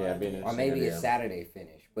 You know Yeah, what I being mean? a- Or maybe a Yeah. Saturday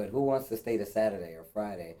finish. But who wants to stay to Saturday or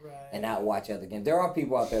Friday Right. and not watch other games? There are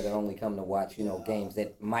people out there that only come to watch, games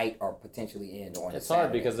that might or potentially end on It's a hard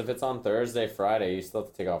Saturday. because if it's on Thursday, Friday, you still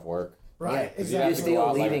have to take off work. Right, Yeah, 'cause exactly. you're have to go still out,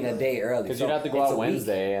 like- leaving a day early. Because so you'd have to go it's out a week.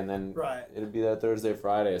 Wednesday, and then Right. it'd be that Thursday,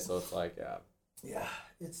 Friday. So it's like, yeah. Yeah,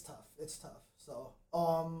 it's tough. It's tough. So,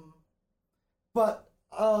 but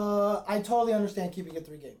I totally understand keeping it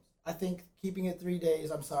 3 games. I think keeping it 3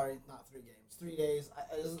 days. I'm sorry, not 3 games. 3 days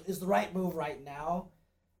is the right move right now.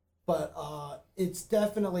 But it's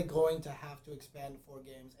definitely going to have to expand to 4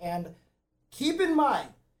 games. And keep in mind,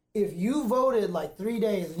 if you voted like 3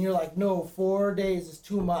 days and you're like, no, 4 days is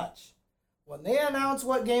too much. When they announce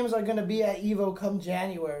what games are going to be at EVO come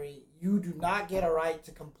January, you do not get a right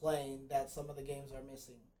to complain that some of the games are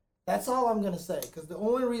missing. That's all I'm going to say. Because the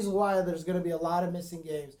only reason why there's going to be a lot of missing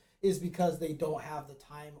games is because they don't have the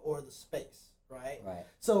time or the space, right? Right.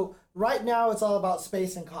 So right now it's all about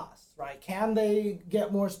space and costs, right? Can they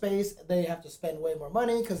get more space? They have to spend way more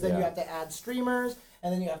money because then you Yeah. have to add streamers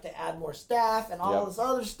and then you have to add more staff and all Yep. this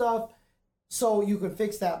other stuff. So you could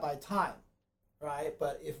fix that by time. right?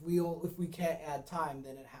 But if we can't add time,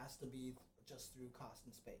 then it has to be just through cost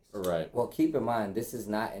and space. Right. Well, keep in mind, this is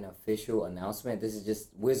not an official announcement. This is just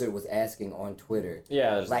Wizard was asking on Twitter.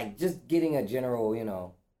 Yeah. Like, just getting a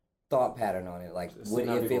general, thought pattern on it. Like, Just what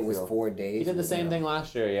how if people it was feel. 4 days? He did the same thing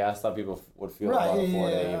last year. He asked how people would feel Right, about a yeah,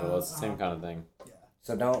 4-day yeah, Evo. It's the same kind of thing. Yeah.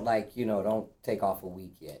 So don't take off a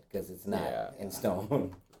week yet, because it's not in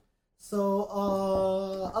stone. So,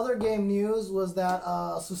 other game news was that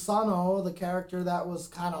Susano, the character that was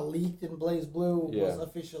kind of leaked in Blaze Blue, was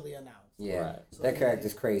officially announced. Yeah, Right. So that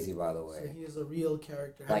character's crazy, by the So way. he is a real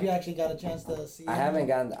character. Have Like- you actually got a chance to see him?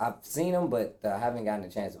 I've seen him, but I haven't gotten a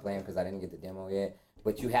chance to play him because I didn't get the demo yet.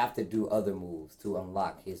 But you have to do other moves to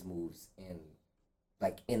unlock his moves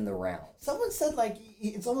in the round. Someone said, like,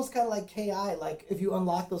 it's almost kind of like KI. Like, if you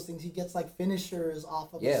unlock those things, he gets, like, finishers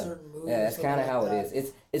off of a certain move. Yeah, that's kind of how it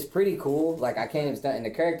is. It's pretty cool. Like, I can't even stand, and the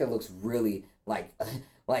character looks really like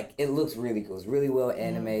it looks really cool. It's really well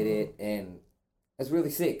animated and it's really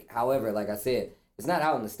sick. However, like I said, it's not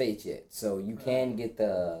out in the States yet, so you can get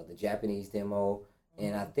the Japanese demo,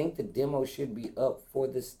 and I think the demo should be up for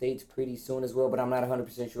the States pretty soon as well. But I'm not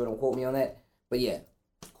 100% sure. Don't quote me on that. But yeah,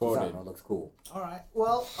 Quoted. it looks cool. All right.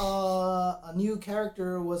 Well, a new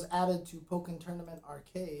character was added to Pokken Tournament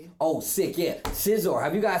Arcade. Oh, sick! Yeah, Scizor.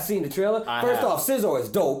 Have you guys seen the trailer? I First have. off, Scizor is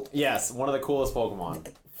dope. Yes, one of the coolest Pokemon.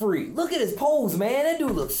 Free. Look at his pose, man. That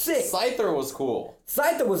dude looks sick. Scyther was cool.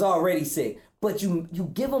 Scyther was already sick, but you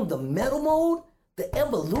give him the metal mode, the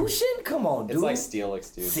evolution. Come on, dude. It's like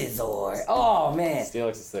Steelix, dude. Scizor. Oh man.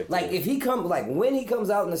 Steelix is sick. Like dude. if he when he comes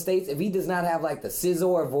out in the States, if he does not have like the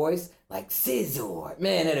Scizor voice, like Scizor,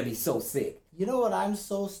 man, that'd be so sick. You know what I'm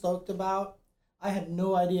so stoked about? I had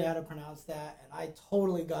no idea how to pronounce that, and I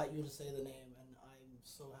totally got you to say the name, and I'm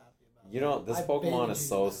so happy about it. You know, this I Pokemon baited is you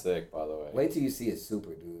so to that. sick, by the way. Wait till you see his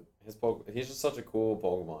super, dude. He's just such a cool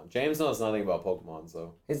Pokemon. James knows nothing about Pokemon,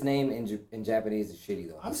 so His name in Japanese is shitty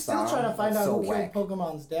though. I'm still Hassan, trying to find out so who whack. killed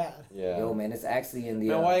Pokemon's dad. yeah. Yo, man, it's actually in the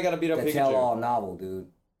Man, why you gotta beat up the Pikachu? tell-all novel, dude.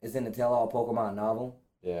 It's in the tell-all Pokemon novel.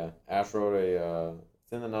 Yeah, Ash wrote a.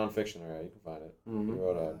 It's in the nonfiction area. You can find it. Mhm. He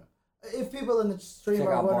wrote a. If people in the stream Check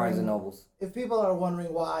are out Barnes wondering, and Nobles. if people are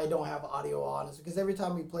wondering why I don't have audio on, it's because every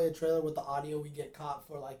time we play a trailer with the audio, we get caught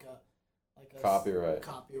for like a Copyright.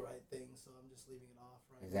 copyright thing. So I'm just leaving it off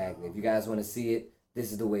right Exactly. now. If you guys want to see it,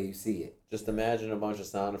 this is the way you see it. Just imagine a bunch of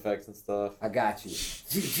sound effects and stuff. I got you.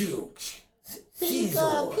 Scizor.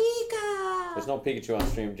 There's no Pikachu on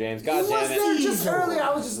stream, James. God He was damn there it. just earlier.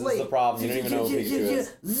 I was just This is the late. problem. You don't even know who Pikachu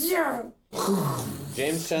is. Zero.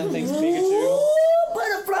 James Chen thinks Pikachu. Ooh,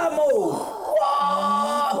 butterfly mode.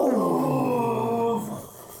 Whoa.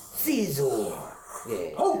 Scizor.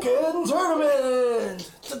 Yeah. Pokken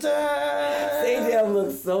Tournament. Ta-da! Sajam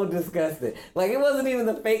looks so disgusted. Like it wasn't even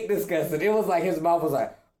the fake disgusted. It was like his mouth was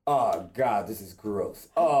like, oh god, this is gross.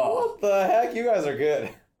 Oh. What the heck? You guys are good.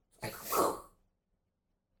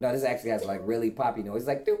 No, this actually has like really poppy noise. It's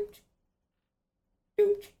like doop.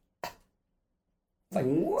 Doop. It's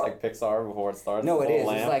like Pixar before it starts. No, the it whole is.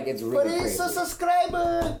 lamp. It's like it's But really it's crazy. a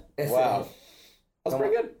subscriber. It's- Wow. That was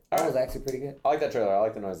pretty good. That was actually pretty good. I like that trailer. I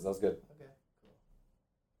like the noises. That was good. Okay,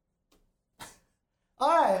 cool. All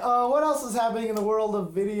right. What else is happening in the world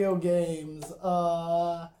of video games?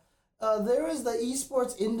 There is the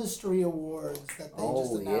Esports Industry Awards that they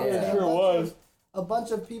just Oh, announced. yeah. And Sure was. A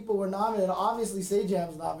bunch of people were nominated. Obviously,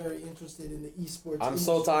 Sajam's not very interested in the esports. I'm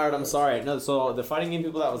so industry. tired. I'm sorry. No, so the fighting game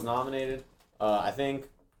people that was nominated, I think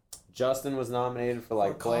Justin was nominated for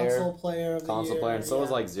like Console player of the console year, player, and so was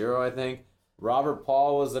yeah. like Zero, I think. Robert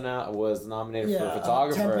Paul was nominated for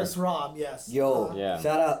photographer. Tempest Rob, yes. Yo, Yeah.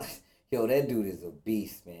 shout out. Yo, that dude is a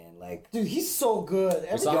beast, man. Like, Dude, he's so good.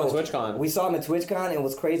 We saw him at TwitchCon. we saw him at TwitchCon, and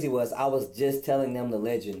what's crazy was I was just telling them the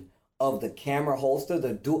legend of the camera holster.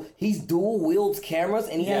 He's dual wields cameras,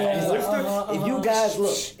 and he has Yeah. a holster. If you guys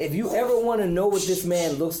look, if you ever want to know what this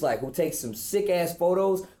man looks like, who takes some sick ass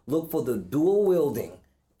photos, look for the dual wielding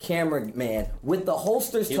camera man with the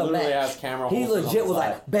holsters He to literally match. has camera He holsters on legit the was side.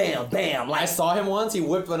 like bam, bam, I like saw him once. He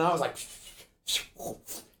whipped one out. I was like,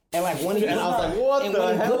 and like when he And I was like, what and the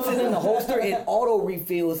when he hell? puts it in the holster, it auto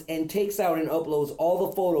refills and takes out and uploads all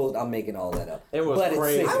the photos. I'm making all that up. It was but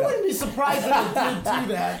crazy. It's I sick. wouldn't be surprised if it did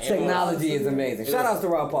do that. Technology is amazing. Shout out to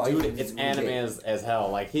Rob Paul. dude, it's anime as hell.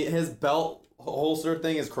 Like his belt holster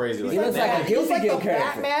thing is crazy. He looks like a He's Guilty like Gear the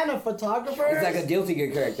character. Batman of photographers. He's like a Guilty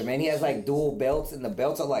Gear character, man. He has like dual belts, and the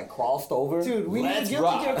belts are like crossed over. Dude, we need a Let's Guilty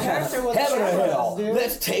rock. Gear character with Heaven or cameras, hell, dude.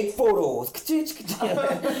 let's take photos.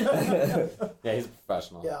 Yeah, he's a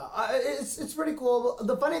professional. Yeah, it's pretty cool.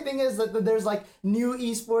 The funny thing is that there's like new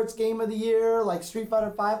esports game of the year, like Street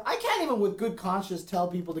Fighter 5. I can't even with good conscience tell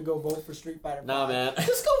people to go vote for Street Fighter 5. Nah, man.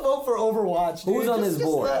 Just go vote for Overwatch, dude. Who's on Just this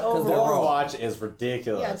board? let 'Cause they're wrong. Overwatch is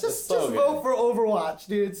ridiculous. Yeah, It's just so good. vote for Overwatch,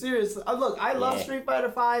 dude. Seriously. Look, I love Yeah. Street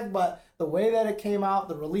Fighter 5, but the way that it came out,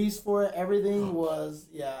 the release for it, everything was,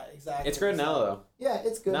 yeah, exactly. It's great now though. Yeah,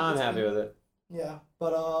 it's good. Now I'm It's happy good. with it. Yeah,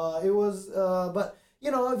 but it was, but you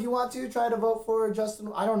know, if you want to try to vote for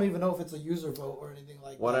Justin, I don't even know if it's a user vote or anything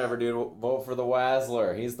like Whatever, that. dude. Vote for the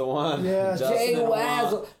Wazzler. He's the one. Yeah, Justin Jay and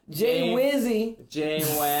Wazzle, Jay Wizzy. Jay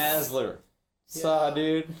Wazzler. Saw,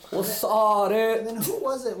 dude. What's up, And dude? then who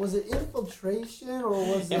was it? Was it Infiltration or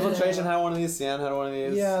was Infiltration it? had one of these. Cyan had one of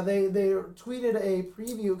these. Yeah, they tweeted a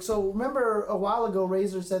preview. So remember a while ago,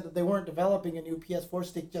 Razer said that they weren't developing a new PS4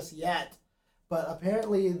 stick just yet, but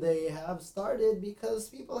apparently they have started because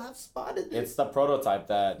people have spotted It's this. the prototype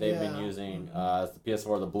that they've been Yeah. Mm-hmm. using. It's the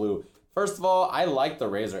PS4, the blue. First of all, I like the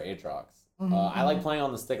Razer Aatrox. Mm-hmm, I like playing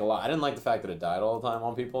on the stick a lot. I didn't like the fact that it died all the time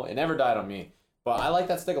on people. It never died on me, but I like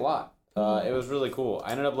that stick a lot. It was really cool.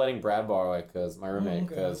 I ended up letting Brad borrow it because my roommate,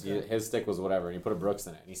 because his stick was whatever, and he put a Brooks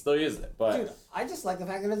in it, and he still used it. But Dude, I just like the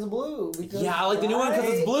fact that it's blue. Because, Yeah, I like the new one 'cause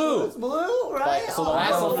it's blue. It's blue, right? So the Oh,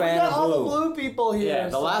 last so one- we fan got of all blue. the blue people here. yeah,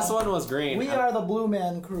 the so last one was green. We are the Blue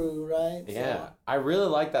Man crew, right? Yeah, I really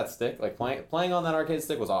like that stick. Like playing on that arcade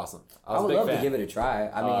stick was awesome. I I was a would big love fan. to give it a try.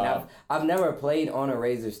 I mean, I've never played on a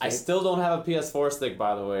Razer stick. I still don't have a PS4 stick,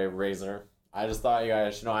 by the way, Razer. I just thought you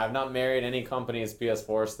guys should know I have not married any company's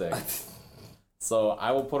PS4 stick. So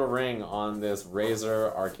I will put a ring on this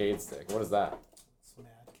Razer arcade stick. What is that? It's Mad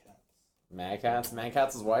Cats. Mad Catz? Mad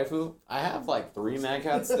Catz' waifu? I have like 3 Mad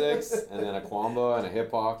Cat sticks, and then a Quamba, and a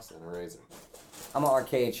Hitbox, and a Razer. I'm an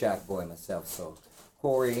arcade shack boy myself, so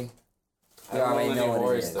Corey, I you don't already own know any what it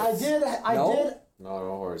Hori is. sticks. I did. No? No,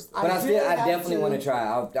 no horse stick. But I did have definitely to- want to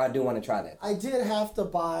try. I do want to try that. I did have to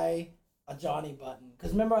buy a Johnny button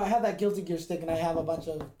because remember I had that Guilty Gear stick and I have a bunch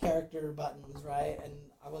of character buttons, right? And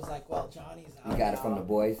I was like, well, Johnny's out. You got it from the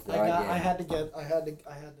boys. I right? got. Yeah. I had to do the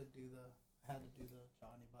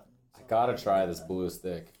Johnny button. I so- gotta try this blue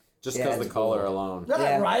stick. Just Yeah, because it's the color cool. alone. Yeah,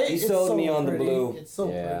 Yeah, right. he It's sold so me on the pretty. blue. It's so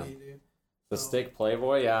Yeah. pretty, dude. The stick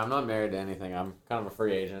Playboy? Yeah, I'm not married to anything. I'm kind of a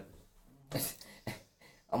free agent.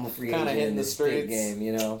 I'm a free Kinda agent hitting in the the stick streets. game,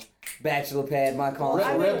 you know. Bachelor pad, my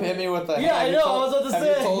console. Rip hit me with the. Yeah, "Have I you know, told- I was about to have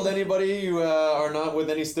say." you told anybody you are not with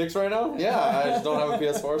any sticks right now? Yeah, I just don't have a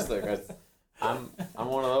PS4 stick. I'm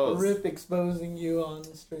one of those. Rip exposing you on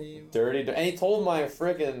the stream. Dirty. And he told my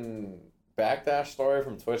freaking backdash story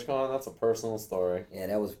from TwitchCon. That's a personal story. Yeah,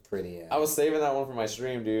 that was pretty. I was saving that one for my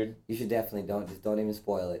stream, dude. You should definitely don't even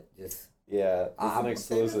spoil it. Just Yeah, it's I'm an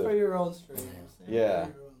Save it for exclusive. your own stream. Save it Yeah.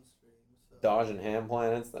 for your own stream, so. Dodging ham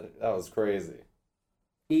planets. That was crazy.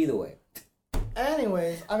 either way.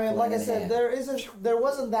 Anyways, I mean, like I said, Yeah. there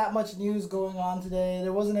wasn't that much news going on today.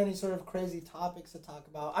 There wasn't any sort of crazy topics to talk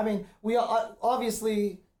about. I mean, we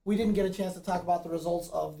obviously we didn't get a chance to talk about the results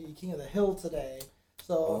of the King of the Hill today.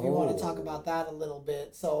 So if you want to talk about that a little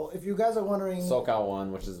bit, so if you guys are wondering, SoCal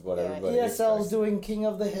won, which is what everybody ESL's expects. doing King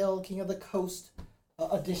of the Hill, King of the Coast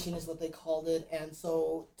edition is what they called it, and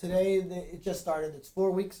so today it just started. It's 4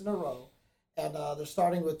 weeks in a row. And they're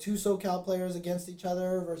starting with 2 SoCal players against each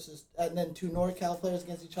other and then 2 NorCal players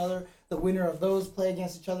against each other. The winner of those play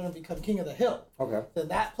against each other and become King of the Hill. Okay. Then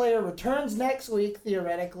that player returns next week,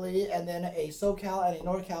 theoretically, and then a SoCal and a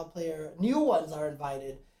NorCal player, new ones are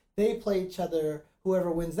invited. They play each other.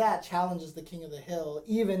 Whoever wins that challenges the King of the Hill,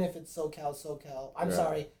 even if it's SoCal. I'm Right.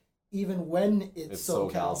 sorry, even when it's It's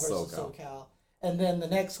SoCal SoCal, versus SoCal. SoCal. And then the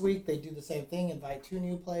next week they do the same thing, invite 2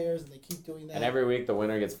 new players, and they keep doing that. And every week the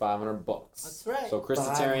winner gets $500. That's right. So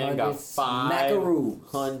Christitarian got smackaroos.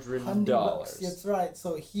 $500. That's right.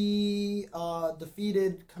 So he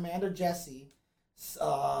defeated Commander Jesse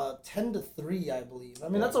 10-3, I believe. I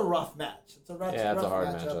mean, that's a rough match. It's a rough, Yeah, it's a hard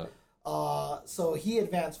matchup. matchup. So he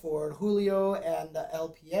advanced forward. Julio and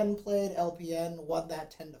LPN played. LPN won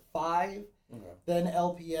that 10-5. Okay. Then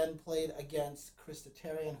LPN played against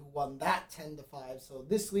Christitarian, who won that 10-5. So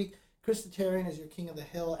this week, Christitarian is your King of the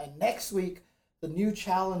Hill, and next week, the new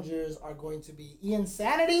challengers are going to be Ian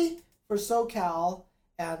Sanity for SoCal,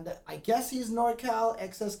 and I guess he's NorCal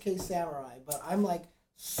XSK Samurai. But I'm like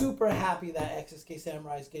super happy that XSK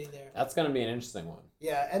Samurai is getting there. That's gonna be an interesting one.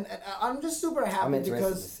 Yeah, and I'm just super happy I'm interested to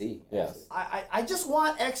because see. Yes. I just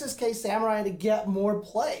want XSK Samurai to get more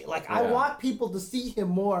play. Like, I Yeah. want people to see him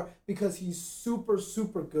more because he's super,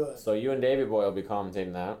 super good. So you and Davey Boy will be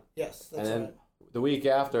commentating that, Yes, and that's then right. the week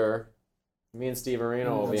after, me and Steve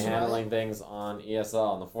Areno will be That's right. handling things on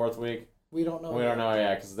ESL. In the fourth week, We don't know. we don't know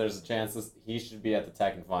yet because there's a chance he should be at the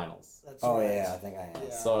Tekken finals. That's Oh right. yeah, I think I am.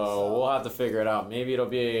 Yeah. So we'll have to figure it out. Maybe it'll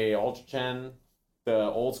be Ultra Chen, the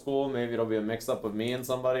old school. Maybe it'll be a mix up of me and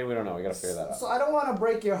somebody. We don't know. We gotta figure that out. So I don't want to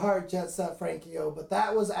break your heart, Jet Set Frankio, but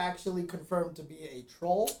that was actually confirmed to be a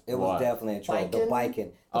troll. It What? was definitely a troll. The Biking?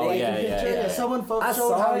 biking. Oh, They- yeah, yeah. Someone I showed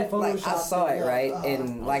saw how he it. Like, I photoshopped saw it, yeah. right? Uh-huh.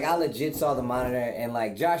 And like I legit saw the monitor, and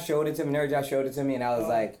like Josh showed it to me. Nerd Josh showed it to me, and I was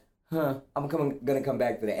like, "Huh, I'm gonna come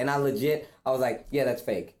back to that." And I legit, I was like, "Yeah, that's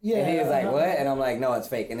fake." And he was like, Yeah. "What?" And I'm like, "No, it's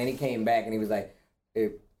fake." And then he came back, and he was like,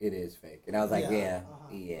 "It is fake." And I was like, Yeah.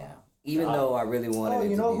 "Yeah." Even though I really wanted Oh, it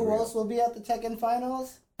you to know be who real. else will be at the Tekken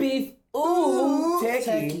finals? Beef. Ooh, Techie.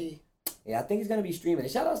 Techie. Yeah, I think he's gonna be streaming.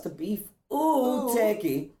 Shout outs to Beef. Ooh,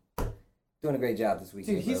 Techie. Doing a great job this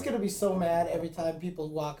weekend. Dude, he's bro. gonna be so mad every time people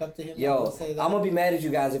walk up to him Yo, and say that. I'm gonna be mad at you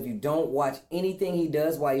guys if you don't watch anything he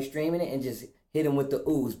does while he's streaming it and just hit him with the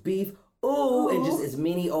oohs. Beef, ooh, and just as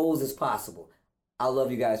many O's as possible. I love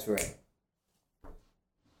you guys forever.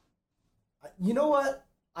 You know what?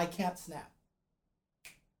 I can't snap.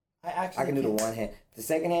 I I can do the can't. one hand. The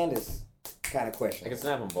second hand is kind of I can questionable.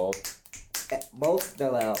 snap them both. Both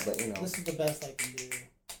they're loud, but you know. This is the best I can do.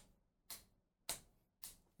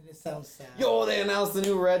 And it sounds sad. Yo, they announced the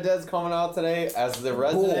new Red Dead's coming out today as the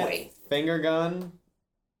Resident Boy. Finger Gun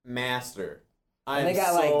Master. I'm they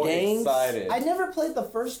got, so like, gangs? excited. I never played the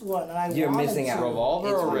first one, and I You're wanted missing to. out. Revolver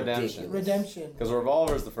It's or ridiculous. Redemption? Redemption. Because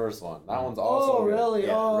Revolver's the first one. That one's also Oh, good. really?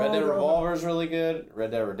 Yeah. Oh, Red Dead no. Revolver's really good. Red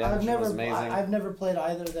Dead Redemption was amazing. I've never played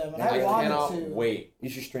either of them, and I I wanted cannot to. wait. You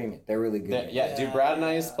should stream it. They're really good. Yeah, dude, Brad and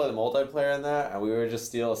I used to play the multiplayer in that, and we would just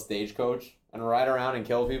steal a stagecoach and ride around and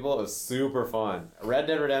kill people. It was super fun. Red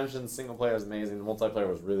Dead Redemption single player was amazing. The multiplayer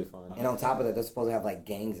was really fun. And on top of that, they're supposed to have like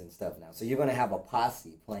gangs and stuff now. So you're gonna have a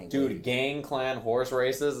posse playing. with Dude, you. gang clan horse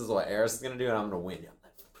races is what Eris is gonna do, and I'm gonna win.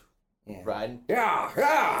 Yeah. Riding,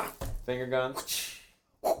 Yeah. finger gun.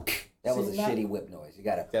 That was a See, that- shitty whip noise. You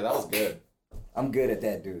gotta. Yeah, that was good. I'm good at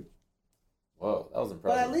that, dude. Whoa, that was But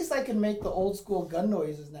impressive. at least I can make the old school gun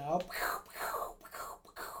noises now.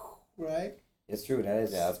 Right? It's true. That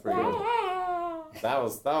is. Yeah, that's pretty good. That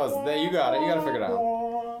was. You got it. You got to figure it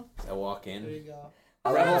out. I walk There you in. go.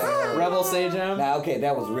 Rebel Sage Jam. Nah, okay,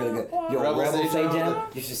 that was really good. Yo, Rebel Rebel Sage Sage Jam? Jam,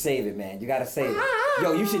 you should save it, man. You gotta save it.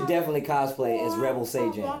 Yo, you should definitely cosplay as Rebel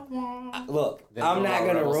Sage Jam. Look, Then I'm what not about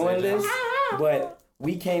gonna Rebel ruin Sage Jam? this, but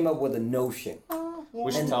we came up with a notion.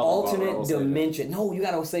 We should An tell them about alternate Rebel Sage Jam. dimension. No, you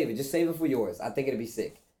gotta save it. Just save it for yours. I think it'd be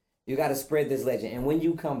sick. You gotta spread this legend. And when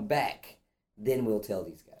you come back, then we'll tell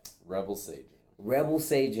these guys. Rebel Sage Jam. Rebel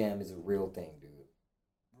Sage Jam is a real thing, dude.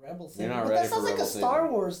 Rebel You're Sage. not But ready that sounds for like Rebel a Sage Star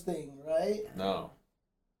Jam. Wars thing, right? No.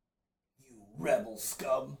 You rebel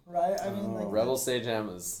scum, right? I mean, like Rebel Sage Jam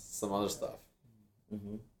is some other stuff.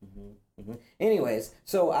 Anyways,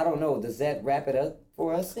 so I don't know. Does that wrap it up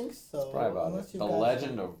for I us? think so. Probably about Unless it. you The guys-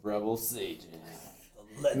 Legend of Rebel Sage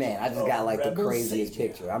Jam. Man, I just got like the Rebel craziest Sage Jam.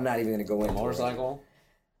 picture. I'm not even gonna go into it. Motorcycle.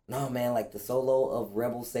 No, man, like the solo of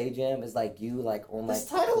Rebel Sage Jam is like you, like on like. This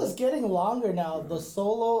title is getting longer now. The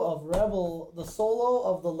solo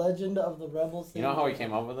of the Legend of the Rebel. You know how we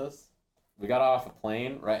came up with this? We got off a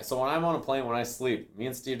plane, right? So when I'm on a plane, when I sleep, me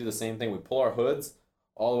and Steve do the same thing. We pull our hoods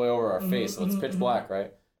all the way over our face, so it's pitch black,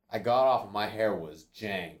 right? I got off, and my hair was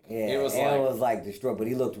jank. Yeah, It was and like it was like destroyed, but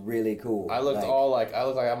he looked really cool. I looked like, I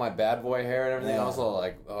looked like I had my bad boy hair and everything. Yeah. I was all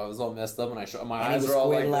like, I was all messed up, and my And he eyes was were all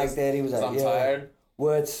like squinting like this, that. He was 'cause like, I'm yeah. tired.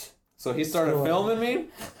 What? So he started Sure. filming me,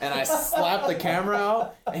 and I slapped the camera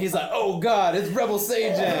out, and he's like, "Oh God, it's Rebel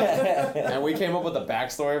Sage Jam!" And we came up with a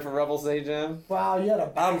backstory for Rebel Sage Jam. Wow, you had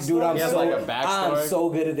a I'm backstory? He has, so like, a backstory. I'm so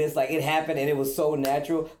good at this. Like it happened and it was so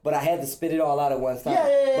natural, but I had to spit it all out at one time.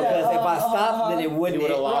 Yeah. Because if I stopped, then it wouldn't. You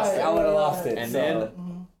would've lost it. I would have lost it. And so.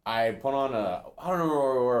 then I put on I don't remember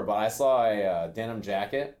where we were, but I saw a denim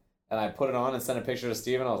jacket, and I put it on and sent a picture to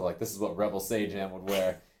Steven. I was like, "This is what Rebel Sage Jam would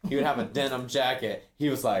wear." He would have a denim jacket. He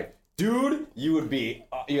was like, "Dude, you'd have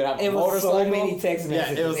a It was motorcycle." so many text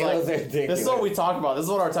messages. Yeah, it was It like was ridiculous. this is what we talked about. This is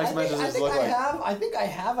what our text messages look like. I think I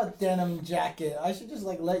have a denim jacket. I should just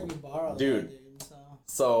like let you borrow Dude. that, dude. So.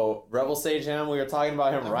 So Rebel Sage Jam, we were talking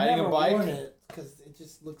about him riding never a bike. worn it. because it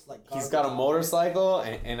just looks like. He's garbage got a on motorcycle,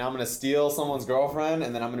 and I'm gonna steal someone's girlfriend,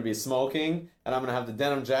 and then I'm gonna be smoking, and I'm gonna have the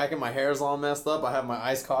denim jacket. My hair's all messed up. I have my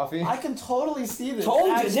iced coffee. it. I can totally see this. Told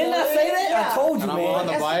you, actually. didn't I say that? Yeah. I told you, And I'm man. on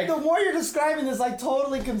the bike. The more you're describing this, I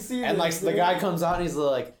totally can see And this, like the dude. guy comes out and he's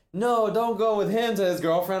like, "No, don't go with him," to his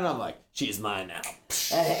girlfriend. And I'm like, "She's mine now."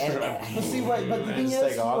 But see what? But the thing Just is,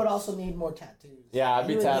 take you off. would also need more tattoos. Yeah, I'd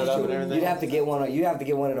be You would tatted need up to- and everything. You'd have to get one. You'd have to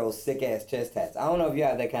get one of those sick ass chest tats. I don't know if you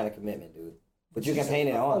have that kind of commitment, dude. But you can paint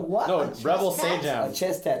it A on. what? No, A chest Rebel tat? A Sajam.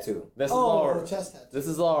 chest tattoo. This is Oh, all. a chest tattoo. This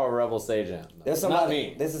is all Rebel Sajam. There's Not somebody.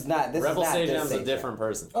 me. This is not. This Rebel is not Sajam's this a different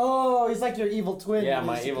person. Oh, he's like your evil twin. Yeah,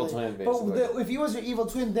 my basically. evil twin, But basically. if he was your evil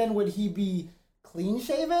twin, then would he be clean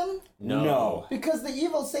shaven? No. Because the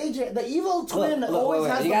evil sage, the evil twin Look, always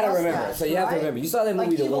has. you the gotta mustache, remember. So you have to right? remember. You saw that Like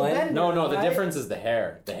movie, The Evil One. Bender, No, the right? difference is the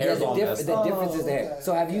hair. The Yeah, hair's all messed the up. difference is there. okay,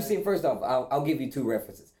 So have you okay. seen? First off, I'll give you two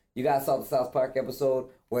references. You guys saw the South Park episode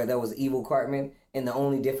where there was Evil Cartman, and the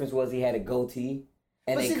only difference was he had a goatee,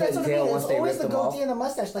 and But they see, that's couldn't what I tell mean. once It's they always ripped the him off. goatee and the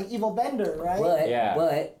mustache, like Evil Bender, right? But Yeah.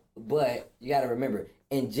 but you got to remember,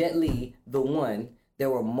 in Jet Li, The One, there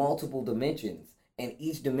were multiple dimensions, and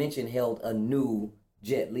each dimension held a new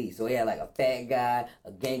Jet Li. So he had like a fat guy,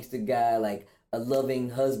 a gangster guy, like a loving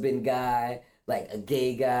husband guy, like a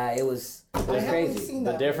gay guy. It was I haven't crazy. seen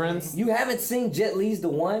The that. difference. You haven't seen Jet Li's The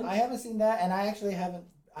One? I haven't seen that, and I actually haven't.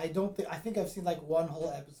 I don't think. I think I've seen like one whole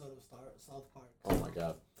episode of South Park. Oh my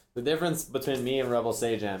god. The difference between me and Rebel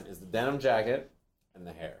Sajam is the denim jacket and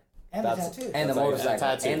the hair. And the tattoo. And the That's like- motorcycle,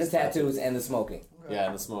 and and the tattoos. tattoos, and the smoking. Yeah,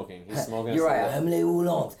 and the smoking. He's smoking. You're a right. cigarette. I'm Les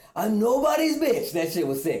Oolongs. I'm nobody's bitch. That shit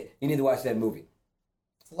was sick. You need to watch that movie.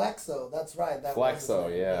 Flexo, that's right. That Flexo, was his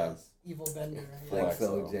name, yeah. yes. Evil Bender. Flex.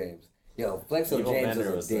 Flexo James. Yo, Flexo Evil James Bender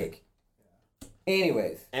was a was dick.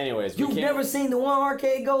 Anyways, Anyways, we you've can't- never seen The One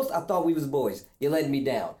Arcade Ghost? I thought we was boys. You're letting me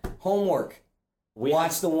down. Homework. we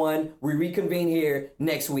Watch have, The One. We reconvene here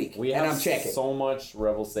next week. we and have I'm checking. so much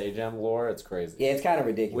Rebel Sajam lore. It's crazy. Yeah, it's kind of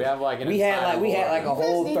ridiculous. We have like an we had entire like we had lore. like a You guys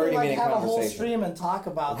whole need 30-minute to have a whole conversation. stream and talk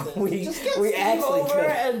about this. We- just get we Steve actually over could.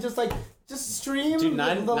 and just stream Dude, the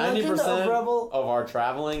 90% legend of Rebel. of our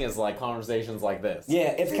traveling is like conversations like this. Yeah,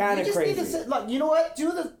 it's Dude, kind you of just need to crazy. sit- look, you know what?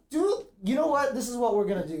 You know what? This is what we're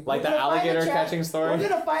gonna do. Like We're the gonna find a alligator chance- catching story? We're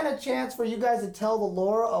gonna find a chance for you guys to tell the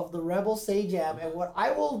lore of the Rebel Sajam, and what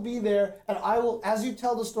I will be there, and I will, as you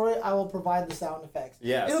tell the story, I will provide the sound effects.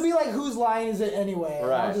 Yes. It'll be like whose line is it anyway? and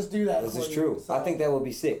I'll Right. just do that. This for is you. true. So, I think that would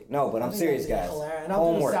be sick. No, but I I'm think serious, that'd be guys. hilarious. And I'll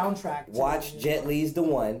Homework. do the soundtrack. too. Watch Jet Li's The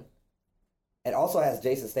One. It also has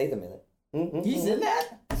Jason Statham in it. He's in that.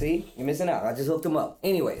 See, you're missing out. I just hooked him up.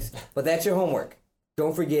 Anyways, but that's your homework.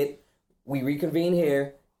 Don't forget, we reconvene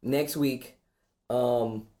here next week.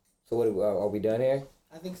 So what are we done here?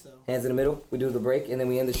 I think so. Hands in the middle. We do the break and then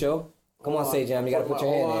we end the show. Come on, Sajam, you gotta put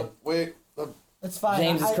your hand in. Wait. It's fine.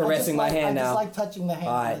 James is I caressing just my like, hand I now. just like touching the hand.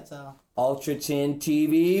 All right. That's all. Ultra Chin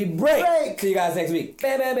TV break. Break. See you guys next week.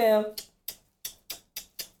 Bam, bam, bam.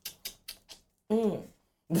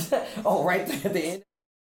 Oh, right there at the end.